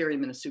disappear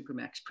him in a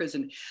supermax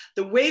prison.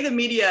 The way the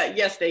media,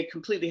 yes, they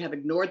completely have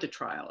ignored the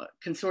trial.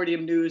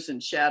 Consortium News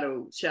and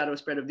Shadow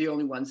Spread are the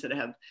only ones that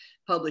have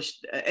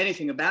published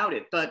anything about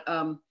it, but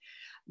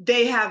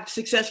they have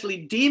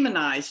successfully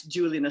demonized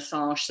Julian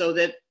Assange so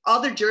that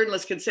other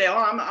journalists can say, oh,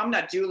 I'm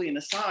not Julian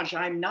Assange,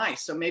 I'm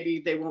nice, so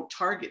maybe they won't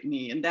target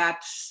me. And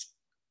that's,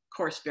 of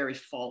course, very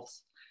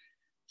false.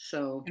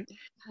 So,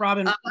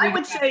 Robin, I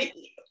would say,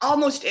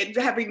 almost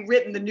having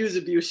written the news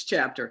abuse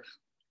chapter,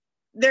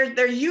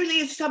 there usually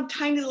is some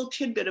tiny little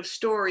tidbit of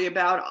story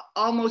about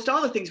almost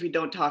all the things we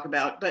don't talk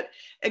about. But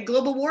at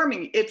global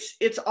warming,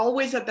 it's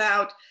always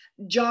about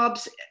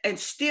jobs and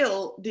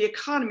still the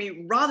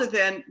economy rather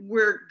than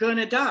we're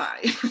gonna die.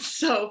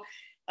 So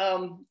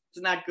it's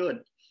not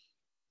good.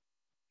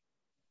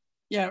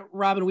 Yeah,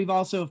 Robin, we've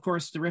also, of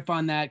course, to riff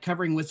on that,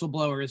 covering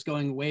whistleblowers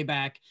going way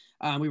back.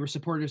 We were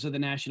supporters of the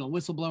National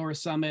Whistleblower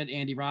Summit.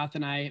 Andy Roth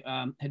and I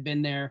had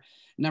been there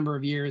a number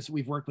of years.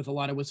 We've worked with a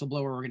lot of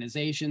whistleblower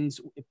organizations.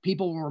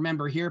 People will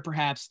remember here,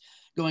 perhaps,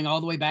 going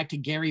all the way back to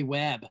Gary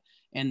Webb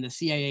and the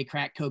CIA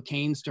crack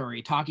cocaine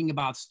story, talking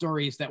about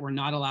stories that we're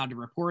not allowed to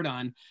report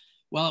on.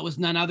 Well, it was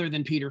none other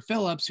than Peter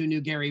Phillips, who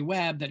knew Gary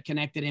Webb, that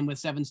connected him with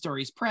Seven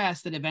Stories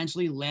Press, that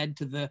eventually led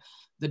to the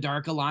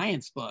Dark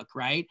Alliance book,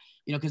 right?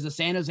 You know, because the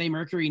San Jose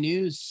Mercury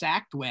News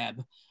sacked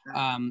Webb,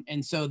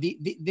 and so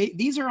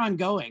these are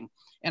ongoing.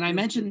 And I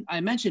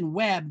mentioned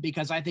Webb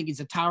because I think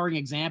he's a towering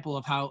example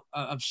of how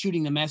of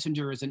shooting the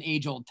messenger is an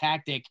age-old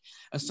tactic.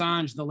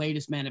 Assange, the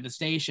latest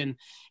manifestation.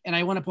 And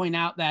I want to point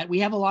out that we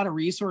have a lot of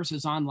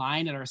resources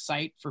online at our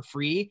site for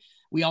free.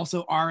 We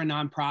also are a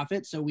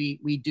nonprofit, so we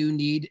do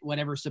need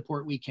whatever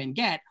support we can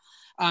get.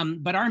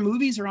 But our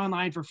movies are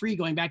online for free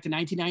going back to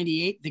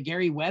 1998. The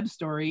Gary Webb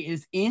story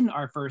is in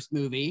our first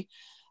movie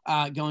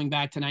going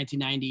back to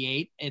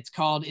 1998. It's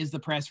called Is the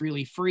Press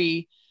Really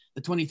Free? The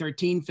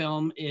 2013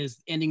 film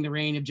is Ending the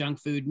Reign of Junk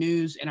Food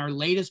News. And our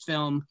latest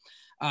film,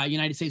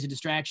 United States of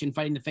Distraction,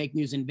 Fighting the Fake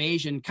News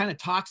Invasion, kind of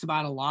talks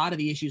about a lot of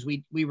the issues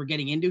we were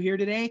getting into here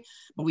today,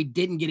 but we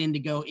didn't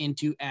go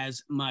into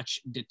as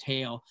much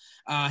detail.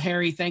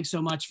 Harry, thanks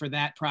so much for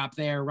that prop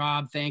there.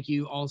 Rob, thank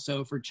you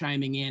also for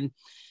chiming in.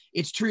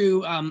 It's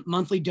true,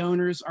 monthly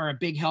donors are a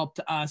big help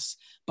to us,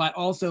 but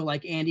also,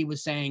 like Andy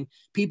was saying,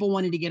 people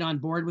wanting to get on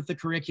board with the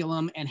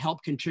curriculum and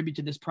help contribute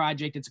to this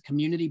project. It's a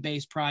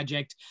community-based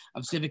project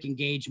of civic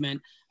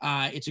engagement.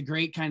 It's a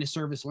great kind of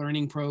service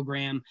learning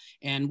program,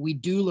 and we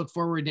do look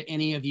forward to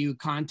any of you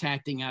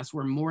contacting us.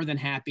 We're more than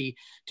happy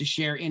to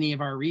share any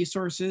of our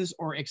resources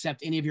or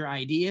accept any of your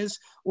ideas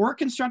or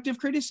constructive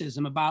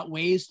criticism about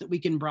ways that we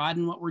can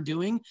broaden what we're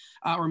doing,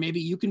 or maybe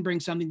you can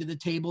bring something to the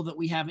table that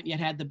we haven't yet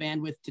had the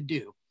bandwidth to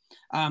do.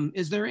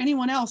 Is there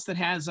anyone else that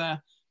has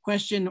a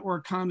question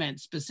or comment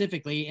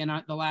specifically in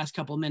the last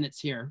couple minutes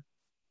here,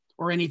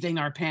 or anything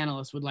our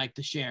panelists would like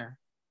to share?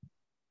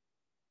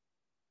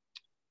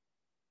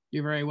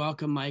 You're very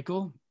welcome,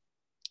 Michael.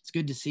 It's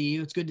good to see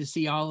you. It's good to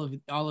see all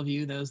of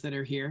you, those that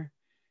are here.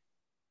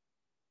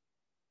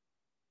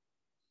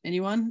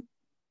 Anyone?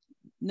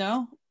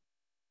 No?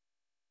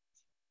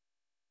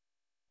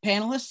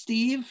 Panelists,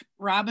 Steve,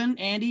 Robin,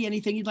 Andy,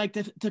 anything you'd like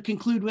to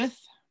conclude with?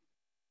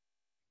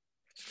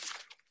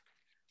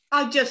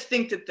 I just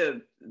think that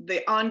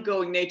the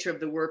ongoing nature of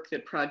the work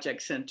that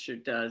Project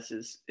Censored does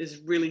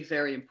is really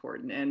very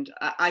important. And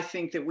I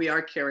think that we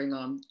are carrying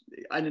on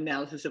an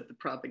analysis of the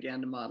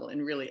propaganda model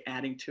and really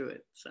adding to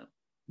it. So,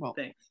 well,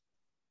 thanks.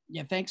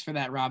 Yeah, thanks for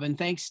that, Robin.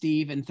 Thanks,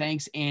 Steve, and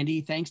thanks, Andy.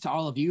 Thanks to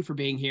all of you for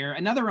being here.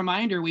 Another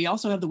reminder, we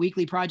also have the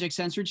weekly Project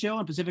Censored show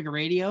on Pacifica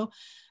Radio.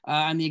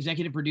 I'm the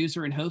executive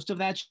producer and host of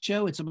that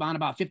show. It's on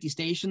about 50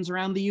 stations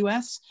around the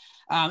US.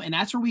 And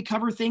that's where we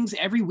cover things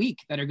every week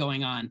that are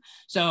going on.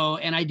 So,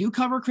 and I do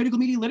cover critical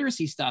media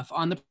literacy stuff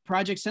on the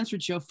Project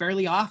Censored show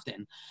fairly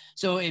often.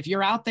 So if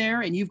you're out there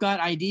and you've got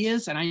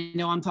ideas, and I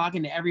know I'm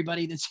talking to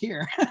everybody that's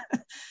here,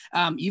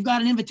 you've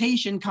got an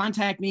invitation,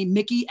 contact me,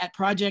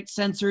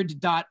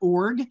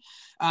 mickey@projectcensored.org.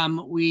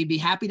 We'd be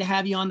happy to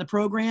have you on the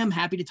program,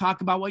 happy to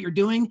talk about what you're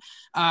doing.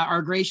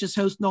 Our gracious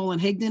host, Nolan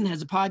Higdon,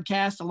 has a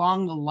podcast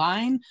along the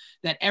line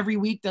that every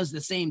week does the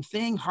same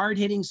thing,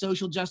 hard-hitting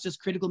social justice,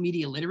 critical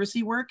media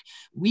literacy work.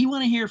 We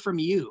want to hear from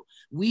you.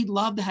 We'd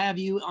love to have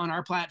you on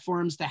our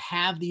platforms to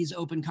have these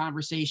open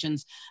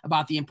conversations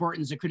about the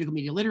importance of critical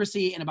media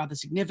literacy and about the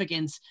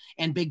significance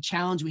and big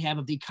challenge we have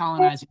of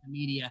decolonizing the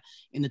media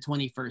in the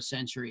 21st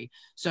century.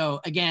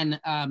 So again,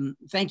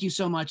 thank you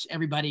so much,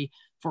 everybody,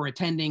 for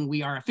attending.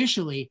 We are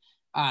officially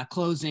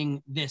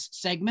closing this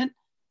segment.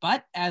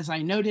 But as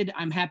I noted,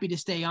 I'm happy to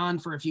stay on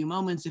for a few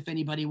moments if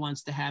anybody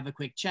wants to have a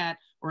quick chat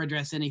or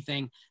address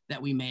anything that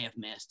we may have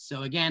missed.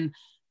 So again,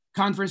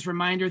 conference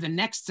reminder, the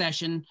next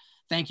session,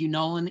 thank you,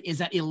 Nolan,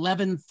 is at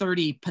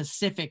 11:30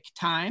 Pacific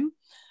time.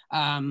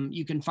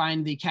 You can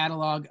find the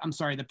catalog,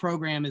 the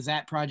program is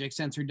at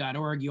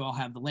projectcensored.org. You all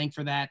have the link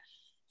for that.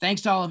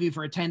 Thanks to all of you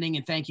for attending,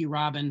 and thank you,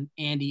 Robin,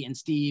 Andy, and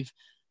Steve,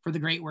 for the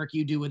great work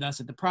you do with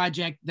us at the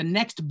project. The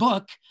next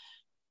book,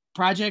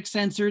 Project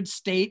Censored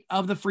State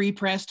of the Free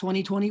Press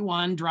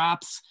 2021,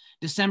 drops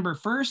December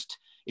 1st.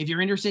 If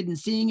you're interested in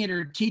seeing it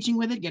or teaching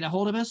with it, get a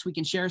hold of us. We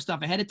can share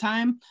stuff ahead of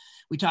time.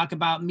 We talk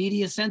about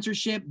media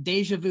censorship,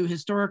 deja vu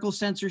historical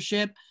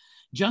censorship,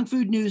 junk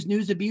food news,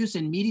 news abuse,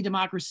 and media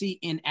democracy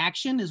in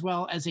action, as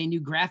well as a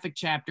new graphic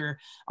chapter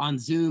on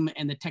Zoom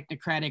and the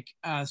technocratic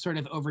sort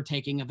of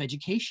overtaking of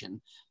education.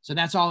 So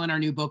that's all in our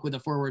new book with a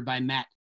foreword by Matt